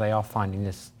recommend? Because they are finding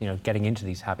this, you know, getting into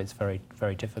these habits very,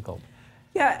 very difficult.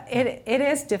 Yeah, it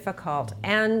is difficult.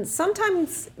 And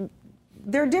sometimes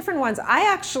there are different ones.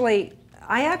 I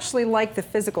actually like the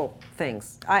physical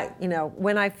things. You know,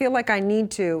 when I feel like I need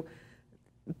to,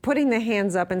 putting the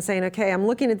hands up and saying, okay, I'm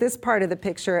looking at this part of the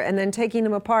picture, and then taking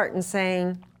them apart and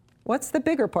saying, what's the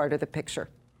bigger part of the picture?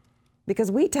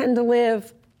 Because we tend to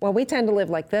live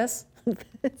like this,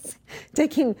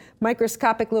 taking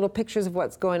microscopic little pictures of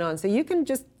what's going on. So you can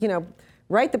just, you know,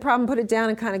 write the problem, put it down,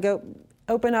 and kind of go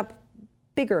open up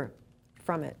bigger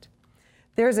from it.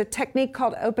 There's a technique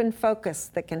called open focus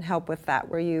that can help with that,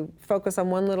 where you focus on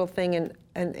one little thing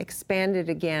and expand it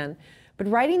again. But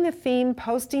writing the theme,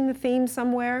 posting the theme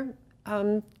somewhere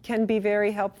can be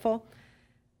very helpful.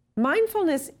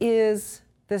 Mindfulness is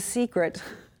the secret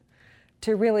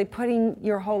to really putting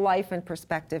your whole life in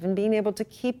perspective and being able to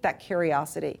keep that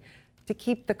curiosity, to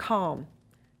keep the calm,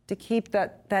 to keep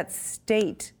that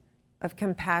state of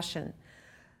compassion.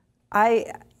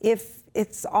 If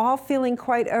it's all feeling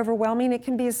quite overwhelming, it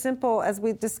can be as simple as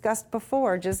we discussed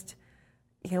before. Just,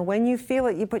 you know, when you feel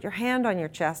it, you put your hand on your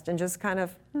chest and just kind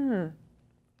of,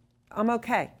 I'm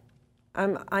okay.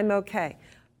 I'm okay.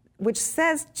 Which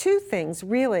says two things,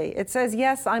 really. It says,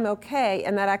 yes, I'm okay,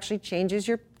 and that actually changes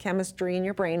your chemistry and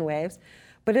your brain waves.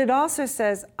 But it also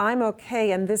says, I'm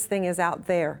okay, and this thing is out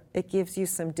there. It gives you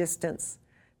some distance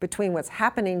between what's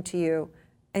happening to you,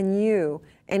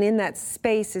 and in that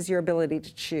space is your ability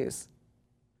to choose.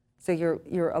 So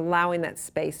you're allowing that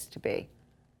space to be.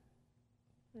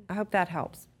 I hope that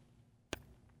helps.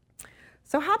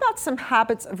 So how about some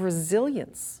habits of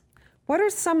resilience? What are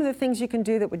some of the things you can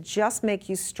do that would just make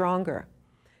you stronger?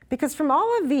 Because from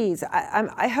all of these,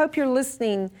 I hope you're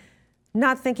listening,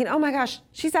 not thinking, oh my gosh,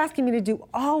 she's asking me to do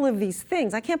all of these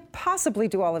things. I can't possibly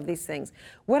do all of these things.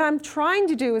 What I'm trying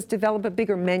to do is develop a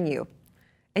bigger menu.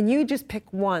 And you just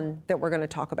pick one that we're going to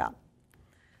talk about.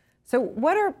 So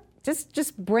what are,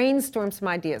 just brainstorm some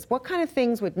ideas. What kind of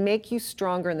things would make you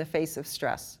stronger in the face of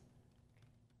stress?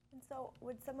 And so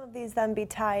would some of these then be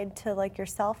tied to like your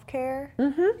self-care?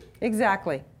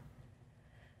 Exactly.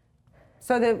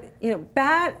 So that, you know,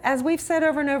 as we've said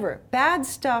over and over, bad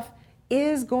stuff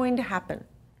is going to happen.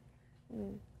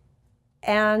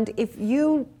 And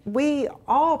we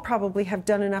all probably have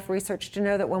done enough research to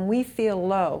know that when we feel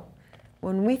low,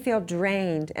 when we feel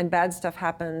drained and bad stuff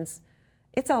happens,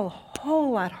 it's a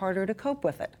whole lot harder to cope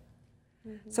with it.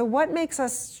 So what makes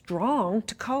us strong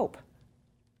to cope?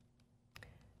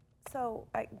 So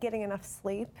getting enough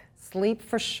sleep. Sleep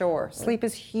for sure. Sleep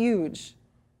is huge.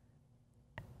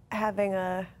 Having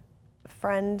a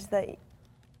friend that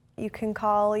you can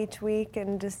call each week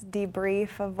and just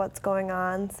debrief of what's going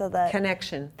on, so that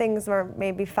connection. Things were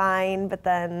maybe fine, but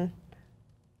then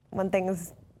when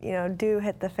things do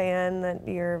hit the fan, that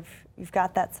you've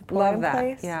got that support in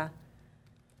place. Yeah.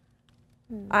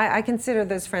 I consider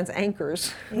those friends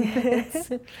anchors.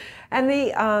 Yes.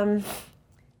 And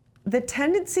the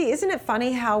tendency, isn't it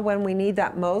funny how when we need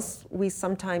that most, we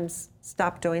sometimes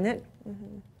stop doing it?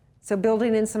 Mm-hmm. So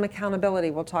building in some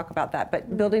accountability, we'll talk about that,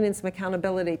 but building in some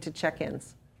accountability to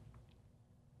check-ins.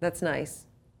 That's nice.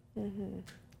 Mm-hmm.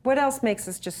 What else makes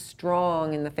us just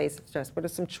strong in the face of stress? What are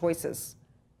some choices?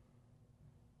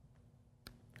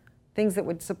 Things that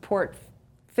would support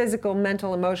physical,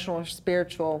 mental, emotional, or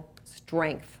spiritual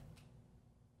strength.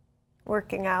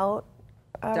 Working out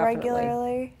Definitely.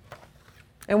 regularly.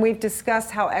 And we've discussed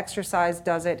how exercise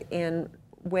does it in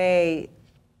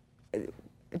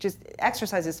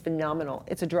exercise is phenomenal.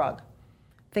 It's a drug.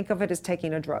 Think of it as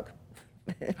taking a drug.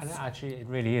 And actually, it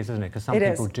really is, isn't it? Because some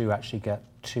people do actually get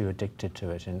too addicted to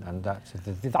it, and that's.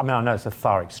 I mean, I know it's a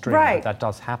far extreme, right. But that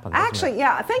does happen. Actually,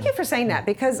 yeah. Thank you for saying that,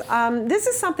 because this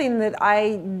is something that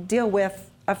I deal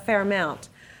with a fair amount.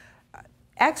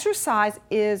 Exercise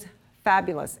is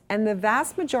fabulous, and the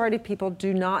vast majority of people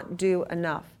do not do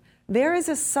enough. There is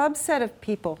a subset of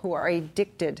people who are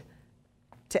addicted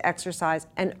to exercise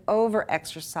and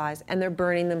over-exercise, and they're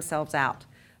burning themselves out.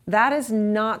 That is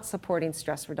not supporting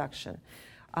stress reduction.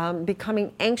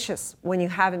 Becoming anxious when you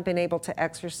haven't been able to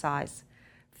exercise,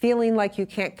 feeling like you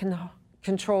can't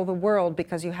control the world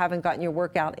because you haven't gotten your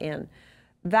workout in.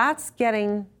 That's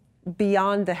getting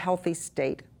beyond the healthy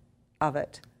state of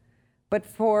it. But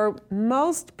for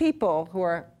most people who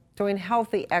are doing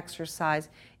healthy exercise,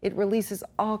 it releases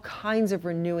all kinds of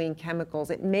renewing chemicals.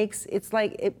 It's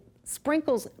like it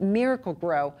sprinkles Miracle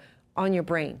Grow on your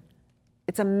brain.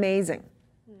 It's amazing.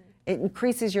 It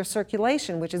increases your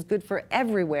circulation, which is good for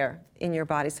everywhere in your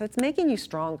body. So it's making you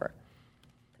stronger.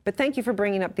 But thank you for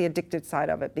bringing up the addicted side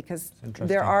of it, because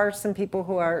there are some people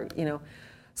who are,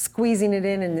 squeezing it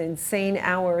in insane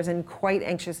hours and quite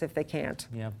anxious if they can't.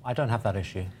 Yeah, I don't have that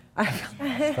issue.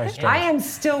 I am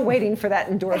still waiting for that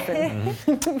endorphin.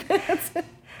 Mm-hmm.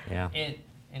 Yeah.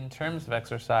 In terms of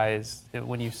exercise,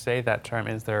 when you say that term,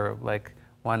 is there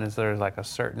is there a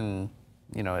certain,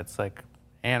 it's like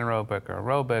anaerobic or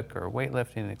aerobic or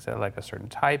weightlifting, etc., like a certain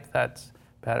type that's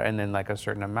better, and then a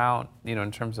certain amount,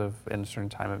 in terms of in a certain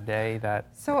time of day that?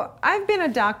 So I've been a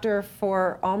doctor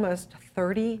for almost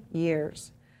 30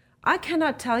 years. I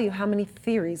cannot tell you how many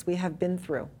theories we have been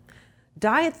through.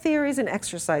 Diet theories and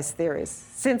exercise theories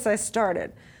since I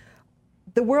started.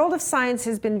 The world of science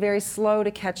has been very slow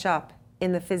to catch up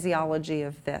in the physiology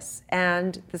of this,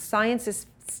 and the science is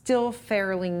still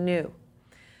fairly new.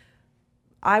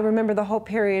 I remember the whole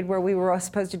period where we were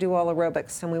supposed to do all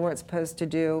aerobics and we weren't supposed to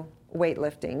do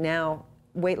weightlifting. Now,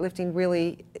 weightlifting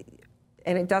really,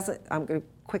 and it doesn't, I'm going to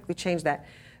quickly change that,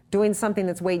 doing something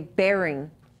that's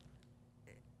weight-bearing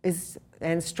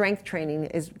and strength training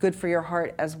is good for your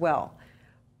heart as well.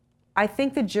 I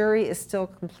think the jury is still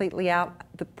completely out.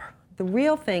 The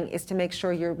real thing is to make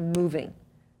sure you're moving.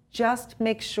 Just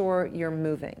make sure you're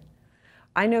moving.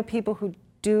 I know people who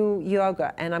do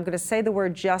yoga, and I'm going to say the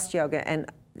word just yoga,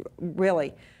 and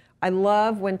really, I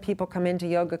love when people come into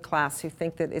yoga class who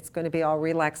think that it's going to be all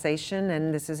relaxation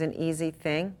and this is an easy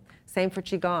thing. Same for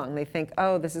Qigong. They think,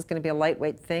 oh, this is going to be a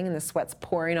lightweight thing, and the sweat's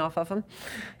pouring off of them.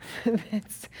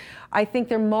 I think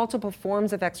there are multiple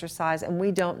forms of exercise, and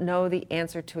we don't know the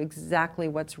answer to exactly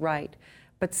what's right.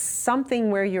 But something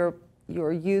where you're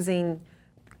using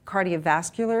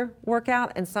cardiovascular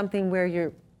workout and something where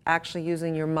you're actually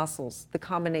using your muscles, the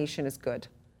combination is good.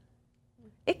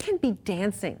 It can be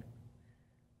dancing.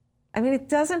 I mean, it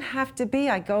doesn't have to be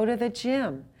I go to the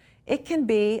gym. It can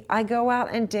be I go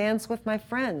out and dance with my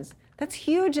friends. That's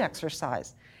huge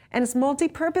exercise. And it's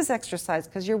multi-purpose exercise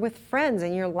because you're with friends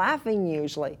and you're laughing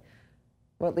usually.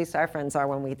 Well, at least our friends are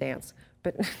when we dance.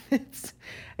 But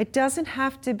it doesn't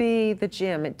have to be the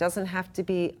gym. It doesn't have to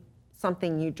be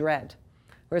something you dread.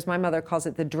 Whereas my mother calls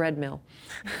it the dread mill.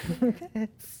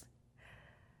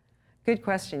 Good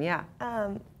question, yeah.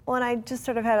 Well, I just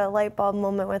sort of had a light bulb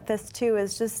moment with this too,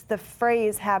 is just the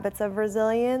phrase habits of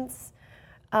resilience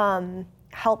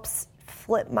helps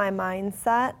flip my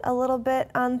mindset a little bit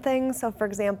on things. So for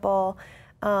example,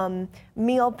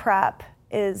 meal prep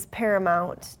is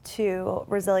paramount to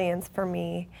resilience for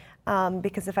me.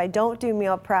 Because if I don't do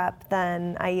meal prep,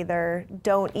 then I either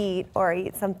don't eat or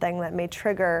eat something that may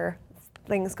trigger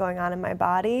things going on in my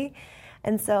body.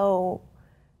 And so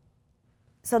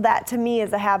that to me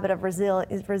is a habit of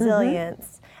resilience.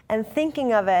 Mm-hmm. And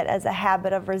thinking of it as a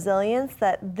habit of resilience,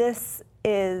 that this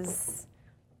is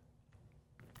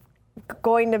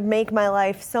going to make my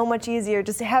life so much easier,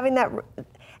 just having that.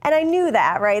 And I knew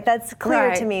that, right? That's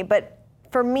clear to me. But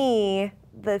for me,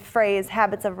 the phrase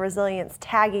habits of resilience,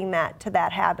 tagging that to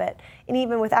that habit, and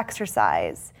even with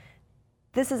exercise,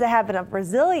 this is a habit of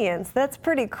resilience. That's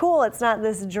pretty cool. It's not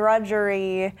this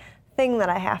drudgery thing that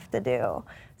I have to do.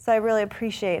 So I really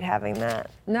appreciate having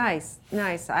that. Nice,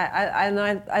 nice.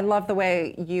 I love the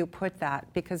way you put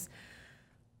that, because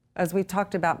as we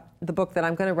talked about the book that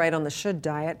I'm going to write on the should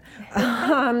diet,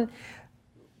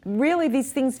 really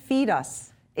these things feed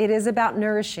us. It is about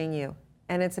nourishing you,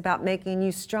 and it's about making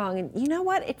you strong. And you know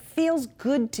what? It feels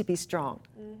good to be strong.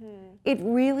 Mm-hmm. It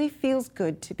really feels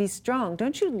good to be strong.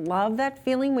 Don't you love that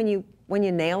feeling when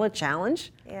you nail a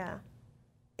challenge? Yeah.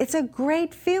 It's a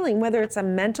great feeling, whether it's a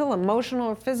mental, emotional,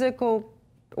 or physical,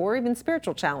 or even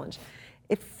spiritual challenge.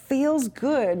 It feels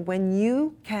good when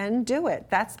you can do it.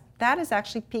 That is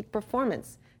actually peak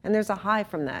performance, and there's a high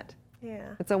from that.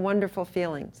 Yeah. It's a wonderful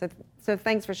feeling. So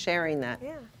thanks for sharing that.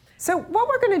 Yeah. So what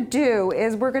we're going to do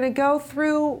is we're going to go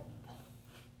through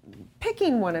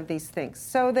picking one of these things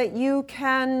so that you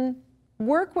can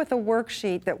work with a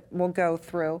worksheet that we'll go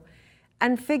through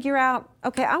and figure out,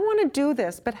 okay, I want to do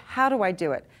this, but how do I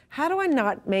do it? How do I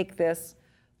not make this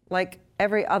like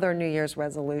every other New Year's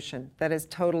resolution that is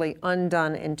totally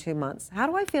undone in 2 months? How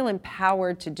do I feel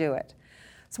empowered to do it?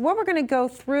 So what we're going to go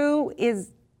through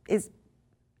is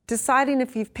deciding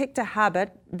if you've picked a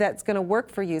habit that's going to work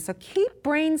for you. So keep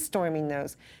brainstorming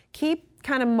those. Keep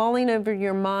kind of mulling over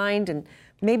your mind, and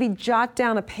maybe jot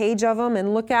down a page of them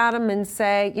and look at them and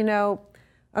say, you know,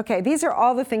 okay, these are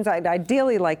all the things I'd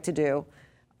ideally like to do.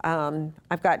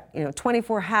 I've got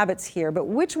 24 habits here, but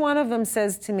which one of them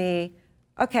says to me,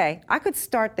 okay, I could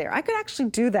start there. I could actually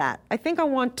do that. I think I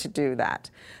want to do that.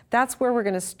 That's where we're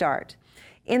going to start.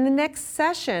 In the next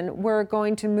session, we're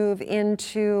going to move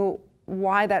into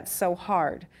why that's so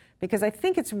hard, because I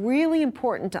think it's really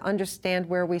important to understand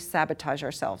where we sabotage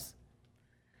ourselves.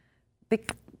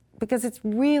 Because it's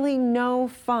really no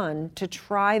fun to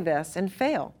try this and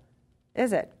fail,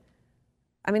 is it?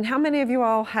 I mean, how many of you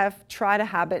all have tried a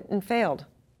habit and failed?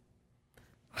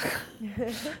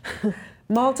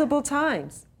 Multiple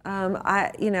times.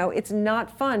 It's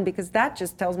not fun, because that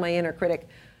just tells my inner critic,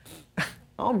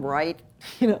 I'm right.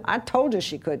 I told you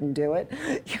she couldn't do it.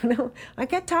 I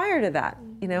get tired of that.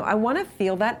 I want to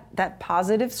feel that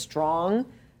positive, strong,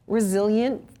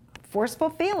 resilient,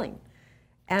 forceful feeling.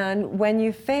 And when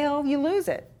you fail, you lose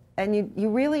it. And you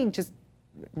really just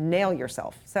nail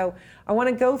yourself. So I want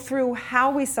to go through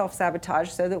how we self-sabotage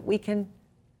so that we can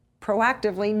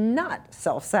proactively not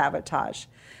self-sabotage.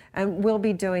 And we'll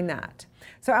be doing that.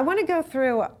 So I want to go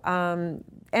through,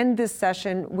 end this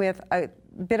session with a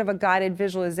bit of a guided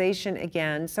visualization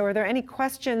again. So are there any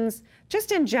questions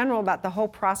just in general about the whole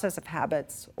process of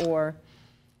habits, or?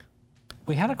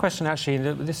 We had a question actually,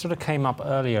 this sort of came up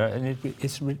earlier, and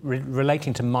it's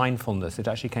relating to mindfulness. It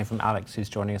actually came from Alex, who's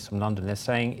joining us from London. They're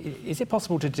saying, is it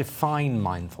possible to define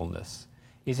mindfulness?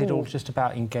 Is it all just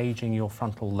about engaging your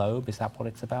frontal lobe? Is that what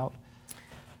it's about?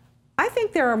 I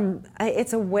think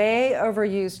it's a way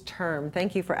overused term.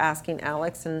 Thank you for asking,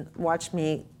 Alex, and watch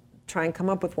me try and come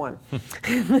up with one. I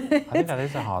think that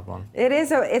is a hard one.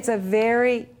 It's a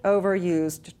very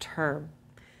overused term.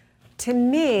 To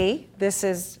me, this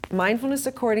is mindfulness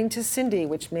according to Cindy,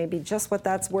 which may be just what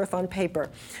that's worth on paper.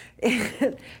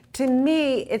 To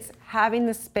me, it's having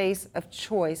the space of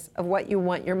choice of what you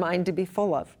want your mind to be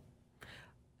full of.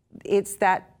 It's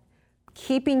that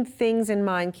keeping things in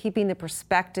mind, keeping the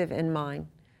perspective in mind,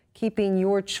 keeping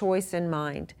your choice in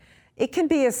mind. It can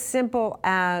be as simple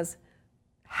as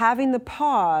having the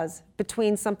pause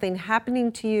between something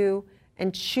happening to you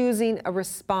and choosing a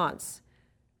response.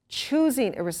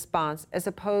 Choosing a response as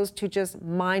opposed to just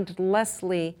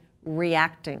mindlessly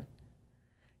reacting.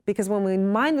 Because when we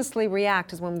mindlessly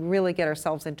react is when we really get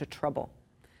ourselves into trouble.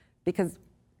 Because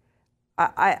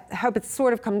I hope it's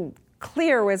sort of come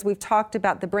clear as we've talked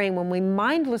about the brain. When we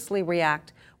mindlessly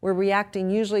react, we're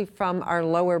reacting usually from our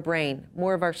lower brain,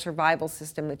 more of our survival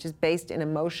system, which is based in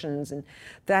emotions, and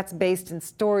that's based in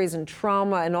stories and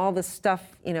trauma and all this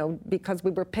stuff, because we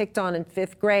were picked on in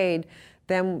 5th grade.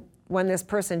 Then when this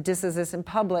person disses us in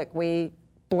public, we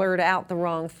blurt out the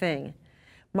wrong thing.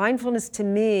 Mindfulness to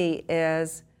me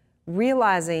is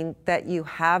realizing that you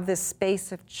have this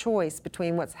space of choice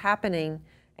between what's happening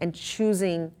and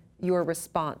choosing your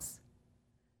response.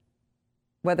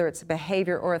 Whether it's a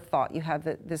behavior or a thought, you have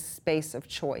this space of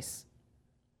choice.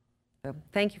 So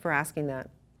thank you for asking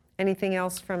that. Anything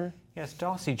else from? Yes,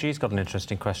 Darcy G's got an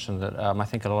interesting question that I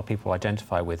think a lot of people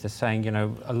identify with. They're saying,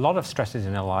 a lot of stresses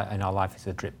in our life is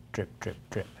a drip, drip, drip,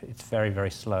 drip. It's very,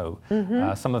 very slow.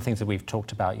 Some of the things that we've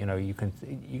talked about, you can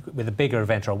with a bigger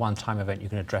event or a one-time event, you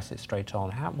can address it straight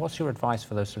on. What's your advice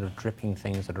for those sort of dripping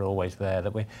things that are always there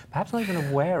that we're perhaps not even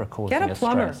aware are causing us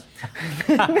stress?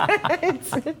 Get a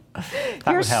plumber.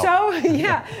 You're so,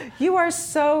 you are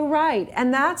so right.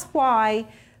 And that's why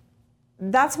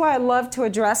I love to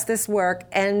address this work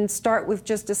and start with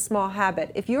just a small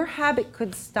habit. If your habit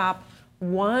could stop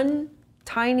one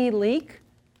tiny leak,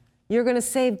 you're going to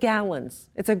save gallons.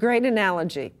 It's a great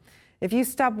analogy. If you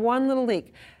stop one little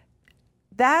leak,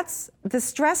 the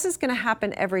stress is going to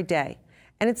happen every day.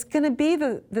 And it's going to be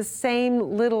the same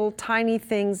little tiny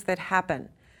things that happen.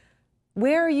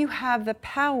 Where you have the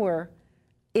power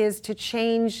is to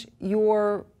change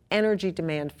your energy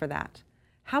demand for that.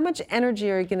 How much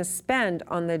energy are you going to spend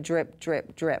on the drip,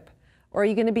 drip, drip? Or are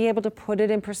you going to be able to put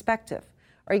it in perspective?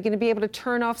 Are you going to be able to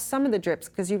turn off some of the drips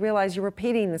because you realize you're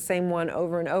repeating the same one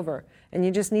over and over and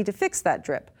you just need to fix that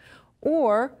drip?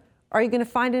 Or are you going to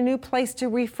find a new place to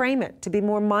reframe it, to be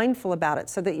more mindful about it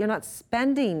so that you're not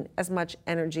spending as much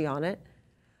energy on it?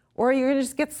 Or are you going to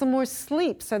just get some more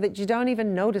sleep so that you don't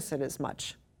even notice it as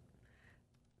much?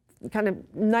 Kind of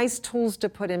nice tools to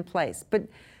put in place. But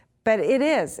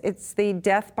it's the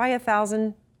death by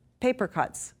 1,000 paper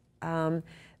cuts.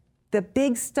 The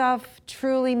big stuff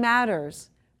truly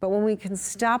matters, but when we can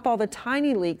stop all the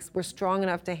tiny leaks, we're strong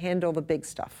enough to handle the big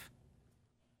stuff.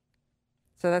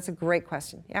 So that's a great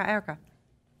question. Yeah, Erica.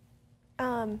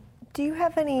 Do you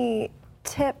have any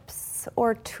tips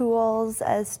or tools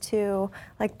as to,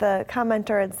 like the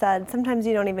commenter had said, sometimes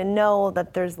you don't even know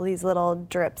that there's these little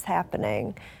drips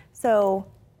happening. So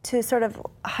to sort of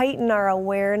heighten our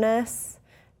awareness,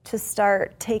 to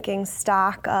start taking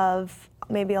stock of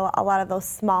maybe a lot of those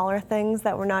smaller things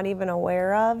that we're not even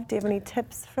aware of. Do you have any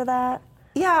tips for that?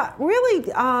 Yeah, really,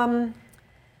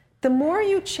 the more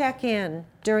you check in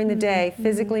during the day,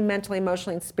 physically, mentally,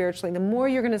 emotionally, and spiritually, the more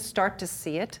you're going to start to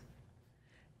see it.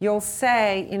 You'll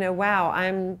say, wow,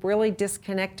 I'm really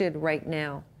disconnected right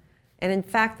now. And in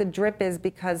fact, the drip is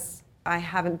because I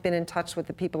haven't been in touch with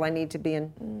the people I need to be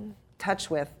in touch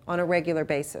with on a regular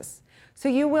basis. So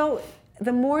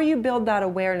the more you build that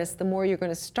awareness, the more you're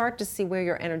going to start to see where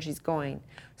your energy's going.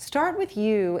 Start with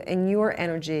you and your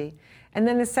energy. And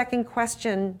then the second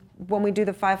question, when we do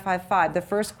the 5-5-5, the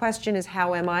first question is,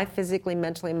 how am I physically,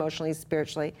 mentally, emotionally,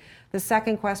 spiritually? The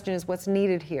second question is, what's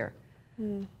needed here?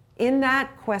 In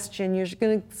that question, you're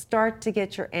going to start to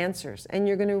get your answers. And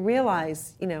you're going to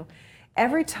realize,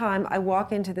 every time I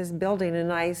walk into this building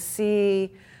and I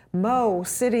see Mo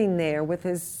sitting there with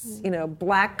his,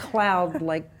 black cloud,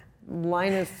 like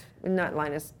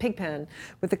Pigpen,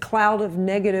 with a cloud of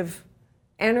negative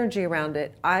energy around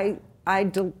it, I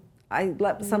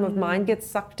let some of mine get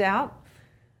sucked out.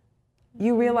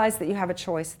 You realize that you have a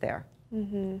choice there.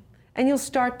 And you'll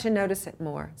start to notice it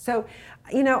more. So,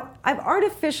 I've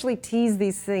artificially teased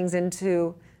these things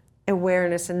into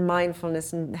awareness and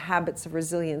mindfulness and habits of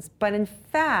resilience, but in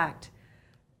fact,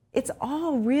 it's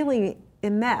all really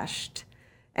enmeshed.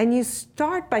 And you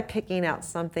start by picking out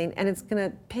something, and it's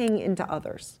going to ping into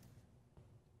others.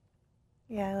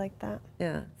 Yeah, I like that.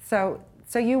 Yeah, so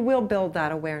you will build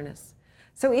that awareness.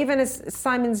 So even as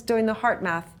Simon's doing the heart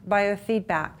math,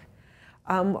 biofeedback,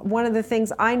 one of the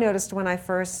things I noticed when I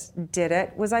first did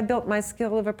it was I built my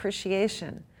skill of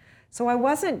appreciation. So I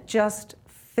wasn't just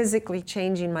physically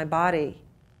changing my body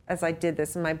as I did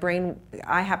this, and my brain,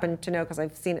 I happen to know because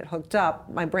I've seen it hooked up,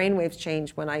 my brain waves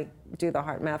change when I do the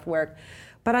heart math work,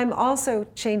 but I'm also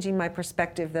changing my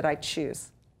perspective that I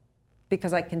choose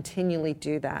because I continually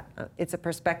do that. It's a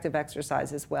perspective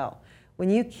exercise as well. When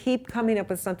you keep coming up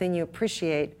with something you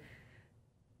appreciate,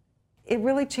 it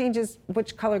really changes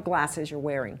which color glasses you're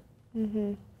wearing.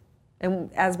 And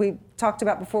as we talked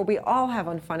about before, we all have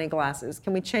on funny glasses.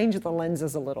 Can we change the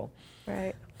lenses a little?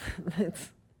 Right.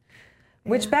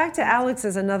 Which, back to Alex,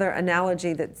 is another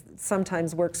analogy that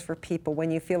sometimes works for people. When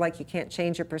you feel like you can't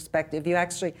change your perspective, you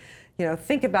actually,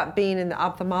 think about being an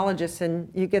ophthalmologist and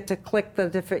you get to click the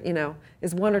different,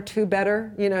 is one or two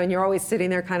better? And you're always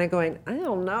sitting there kind of going, I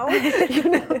don't know,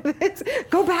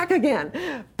 go back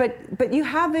again. But you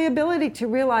have the ability to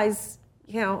realize,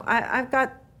 I've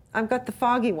got the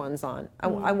foggy ones on.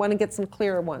 I want to get some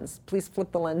clearer ones. Please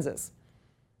flip the lenses.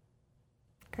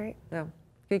 Great. Yeah,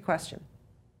 good question.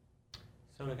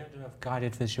 So we're going to do a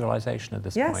guided visualization at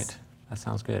this point. That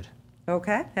sounds good.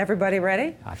 Okay, everybody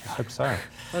ready? I hope so.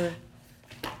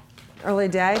 Early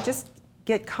day, just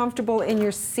get comfortable in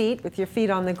your seat with your feet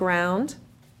on the ground.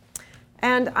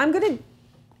 And I'm going to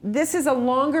this is a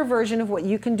longer version of what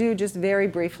you can do just very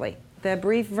briefly. The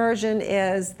brief version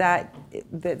is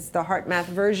that's the heart math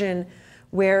version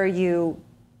where you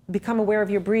become aware of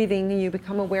your breathing, and you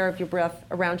become aware of your breath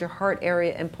around your heart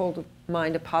area and pull to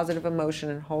mind a positive emotion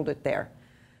and hold it there.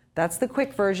 That's the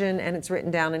quick version, and it's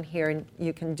written down in here, and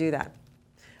you can do that.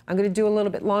 I'm going to do a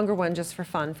little bit longer one just for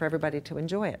fun for everybody to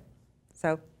enjoy it.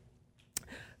 So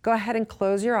go ahead and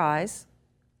close your eyes.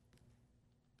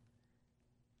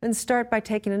 And start by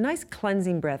taking a nice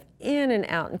cleansing breath in and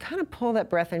out, and kind of pull that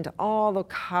breath into all the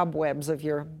cobwebs of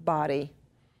your body.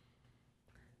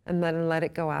 And then let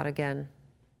it go out again.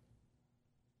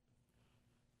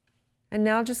 And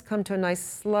now just come to a nice,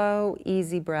 slow,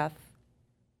 easy breath.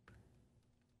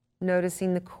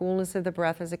 Noticing the coolness of the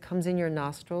breath as it comes in your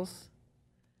nostrils.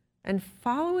 And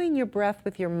following your breath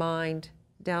with your mind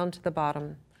down to the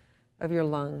bottom of your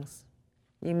lungs.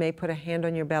 You may put a hand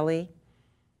on your belly.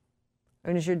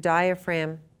 And as your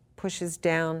diaphragm pushes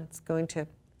down, it's going to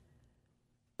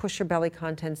push your belly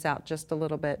contents out just a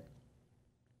little bit.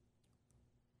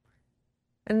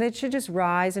 And they should just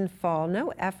rise and fall,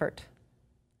 no effort.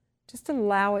 Just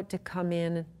allow it to come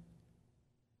in,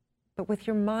 but with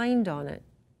your mind on it.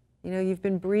 You know, you've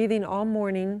been breathing all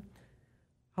morning,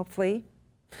 hopefully.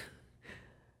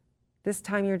 This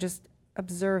time you're just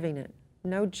observing it.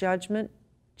 No judgment,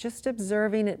 just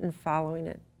observing it and following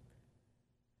it.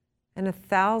 And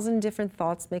 1,000 different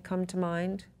thoughts may come to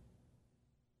mind,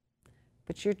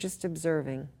 but you're just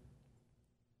observing.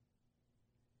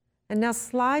 And now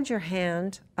slide your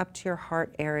hand up to your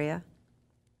heart area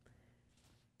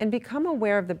and become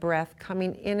aware of the breath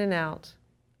coming in and out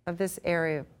of this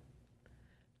area,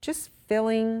 just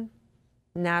filling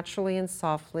naturally and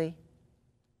softly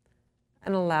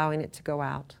and allowing it to go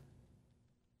out.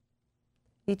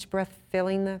 Each breath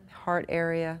filling the heart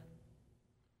area.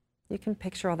 You can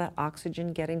picture all that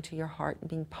oxygen getting to your heart and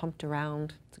being pumped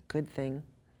around. It's a good thing.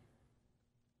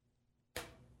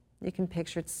 You can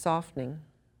picture it softening,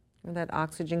 or that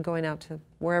oxygen going out to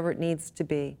wherever it needs to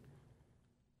be.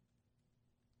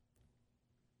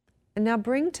 And now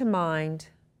bring to mind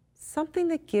something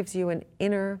that gives you an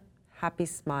inner happy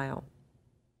smile.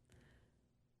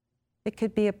 It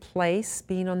could be a place,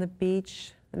 being on the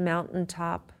beach, the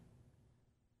mountaintop,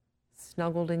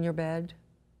 snuggled in your bed.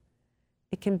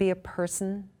 It can be a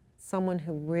person, someone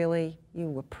who really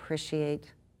you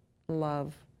appreciate,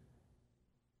 love.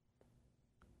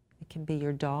 It can be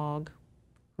your dog,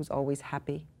 who's always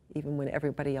happy, even when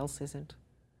everybody else isn't.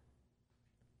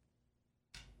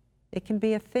 It can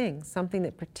be a thing, something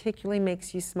that particularly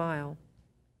makes you smile.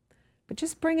 But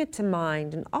just bring it to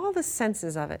mind and all the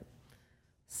senses of it.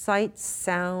 Sight,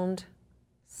 sound,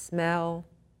 smell,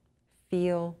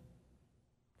 feel.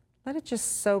 Let it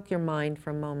just soak your mind for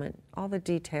a moment, all the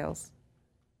details.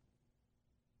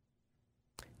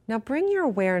 Now bring your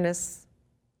awareness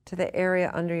to the area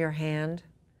under your hand.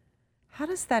 How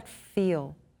does that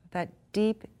feel, that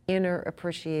deep inner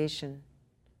appreciation,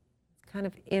 kind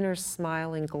of inner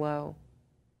smile and glow?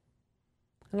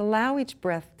 And allow each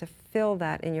breath to fill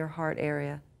that in your heart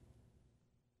area,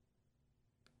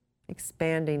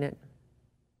 expanding it.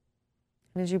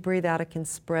 And as you breathe out, it can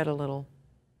spread a little.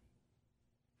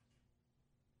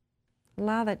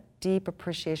 Allow that deep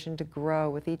appreciation to grow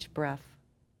with each breath.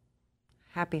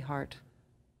 Happy heart.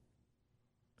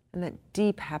 And that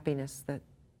deep happiness, the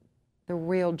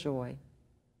real joy.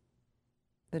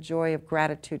 The joy of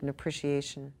gratitude and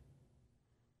appreciation.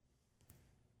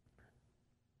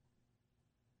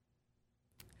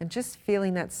 And just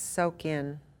feeling that soak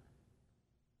in.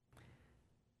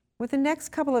 With the next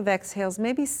couple of exhales,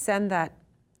 maybe send that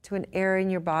to an area in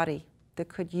your body that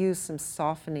could use some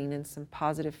softening and some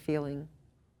positive feeling.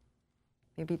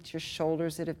 Maybe it's your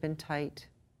shoulders that have been tight,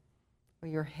 or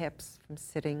your hips from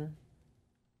sitting.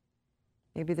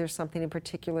 Maybe there's something in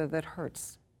particular that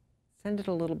hurts. Send it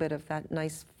a little bit of that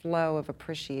nice flow of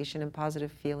appreciation and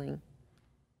positive feeling.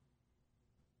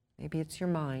 Maybe it's your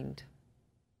mind.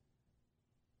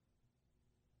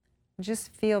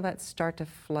 Just feel that start to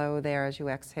flow there as you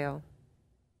exhale.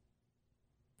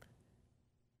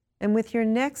 And with your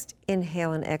next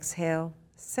inhale and exhale,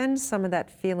 send some of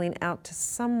that feeling out to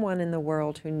someone in the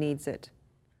world who needs it.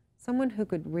 Someone who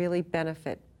could really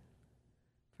benefit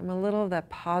from a little of that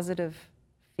positive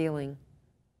feeling.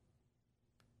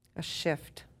 A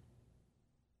shift.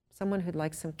 Someone who'd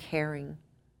like some caring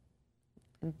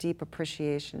and deep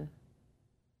appreciation.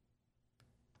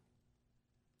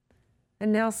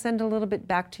 And now send a little bit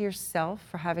back to yourself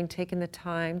for having taken the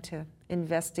time to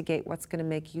investigate what's going to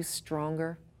make you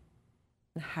stronger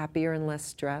and happier and less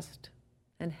stressed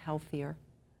and healthier.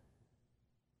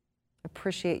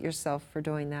 Appreciate yourself for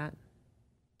doing that.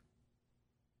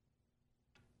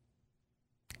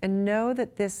 And know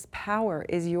that this power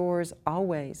is yours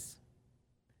always.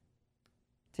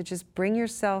 To just bring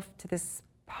yourself to this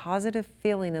positive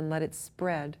feeling and let it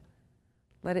spread.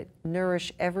 Let it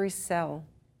nourish every cell.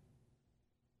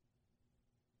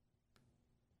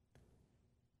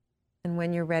 And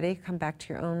when you're ready, come back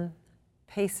to your own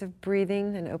pace of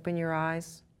breathing and open your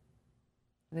eyes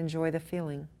and enjoy the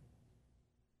feeling.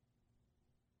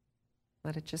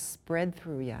 Let it just spread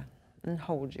through you and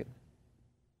hold you.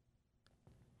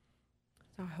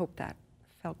 So I hope that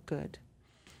felt good.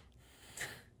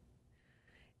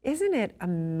 Isn't it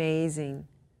amazing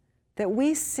that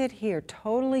we sit here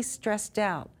totally stressed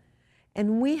out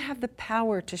and we have the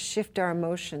power to shift our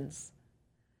emotions?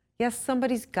 Yes,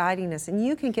 somebody's guiding us, and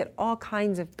you can get all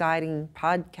kinds of guiding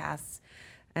podcasts.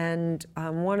 And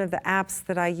one of the apps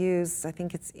that I use, I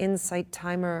think it's Insight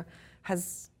Timer,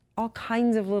 has all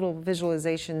kinds of little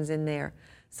visualizations in there.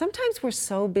 Sometimes we're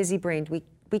so busy-brained,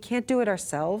 we can't do it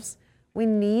ourselves. We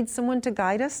need someone to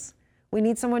guide us. We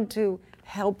need someone to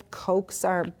help coax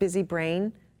our busy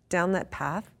brain down that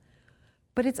path.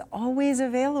 But it's always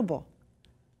available.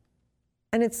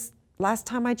 And it's, last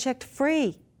time I checked,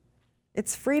 free.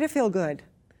 It's free to feel good.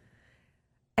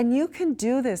 And you can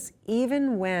do this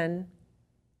even when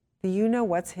you know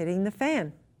what's hitting the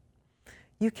fan.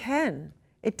 You can.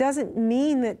 It doesn't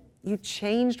mean that you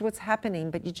changed what's happening,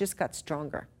 but you just got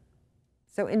stronger.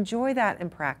 So enjoy that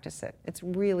and practice it. It's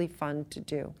really fun to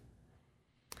do.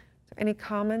 So any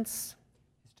comments?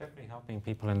 It's definitely helping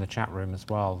people in the chat room as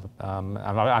well.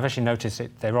 I've actually noticed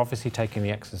it. They're obviously taking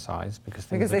the exercise because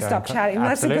they stopped chatting.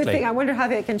 That's a good thing. I wonder how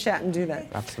they can chat and do that.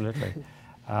 Absolutely.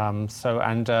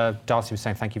 Darcy was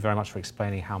saying thank you very much for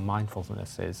explaining how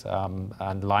mindfulness is.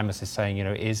 And Limus is saying,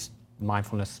 is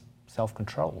mindfulness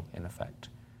self-control in effect,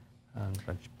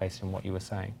 based on what you were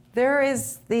saying? There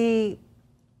is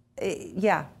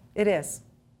yeah, it is.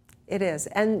 It is.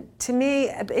 And to me,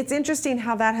 it's interesting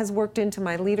how that has worked into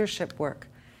my leadership work.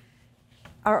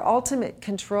 Our ultimate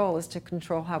control is to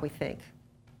control how we think.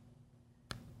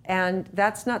 And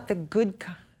that's not the good,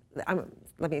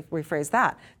 let me rephrase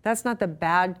that. That's not the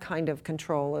bad kind of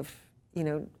control of,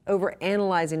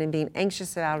 overanalyzing and being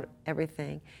anxious about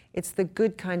everything. It's the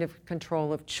good kind of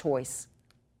control of choice,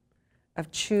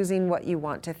 of choosing what you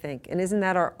want to think. And isn't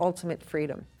that our ultimate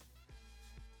freedom?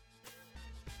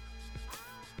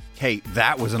 Hey,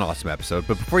 that was an awesome episode.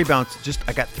 But before you bounce,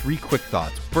 I got 3 quick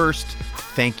thoughts. First,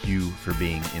 thank you for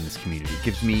being in this community. It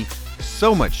gives me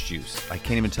so much juice. I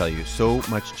can't even tell you, so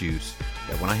much juice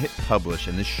that when I hit publish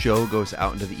and this show goes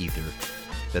out into the ether,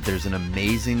 that there's an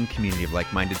amazing community of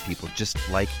like-minded people just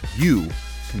like you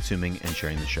consuming and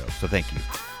sharing the show. So thank you.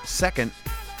 Second,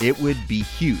 it would be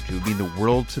huge. It would mean the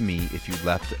world to me if you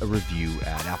left a review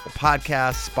at Apple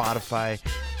Podcasts, Spotify,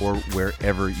 or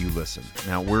wherever you listen.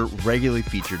 Now, we're regularly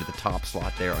featured at the top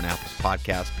slot there on Apple's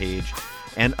podcast page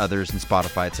and others in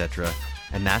Spotify, etc.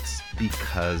 And that's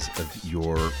because of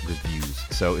your reviews.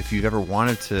 So if you've ever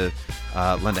wanted to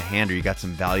lend a hand or you got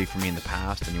some value from me in the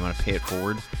past and you want to pay it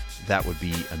forward, that would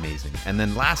be amazing. And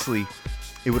then lastly,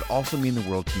 it would also mean the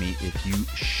world to me if you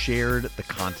shared the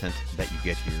content that you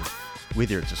get here,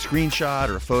 whether it's a screenshot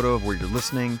or a photo of where you're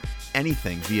listening,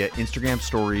 anything via Instagram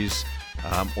stories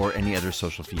or any other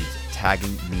social feeds,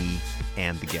 tagging me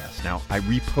and the guest. Now, I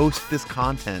repost this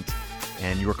content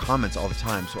and your comments all the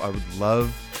time, so I would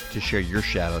love to share your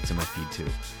shout-outs in my feed too.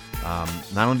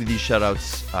 Not only these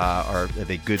shout-outs are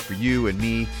they good for you and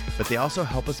me, but they also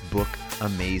help us book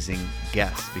amazing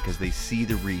guests because they see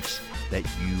the reach that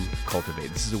you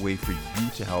cultivate. This is a way for you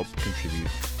to help contribute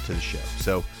to the show.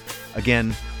 So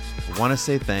again, I want to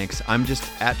say thanks. I'm just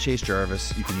at Chase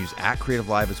Jarvis. You can use at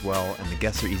CreativeLive as well, and the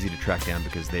guests are easy to track down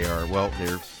because they're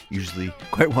usually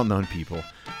quite well-known people.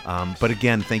 But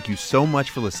again, thank you so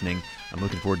much for listening. I'm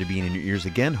looking forward to being in your ears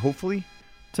again, hopefully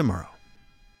tomorrow.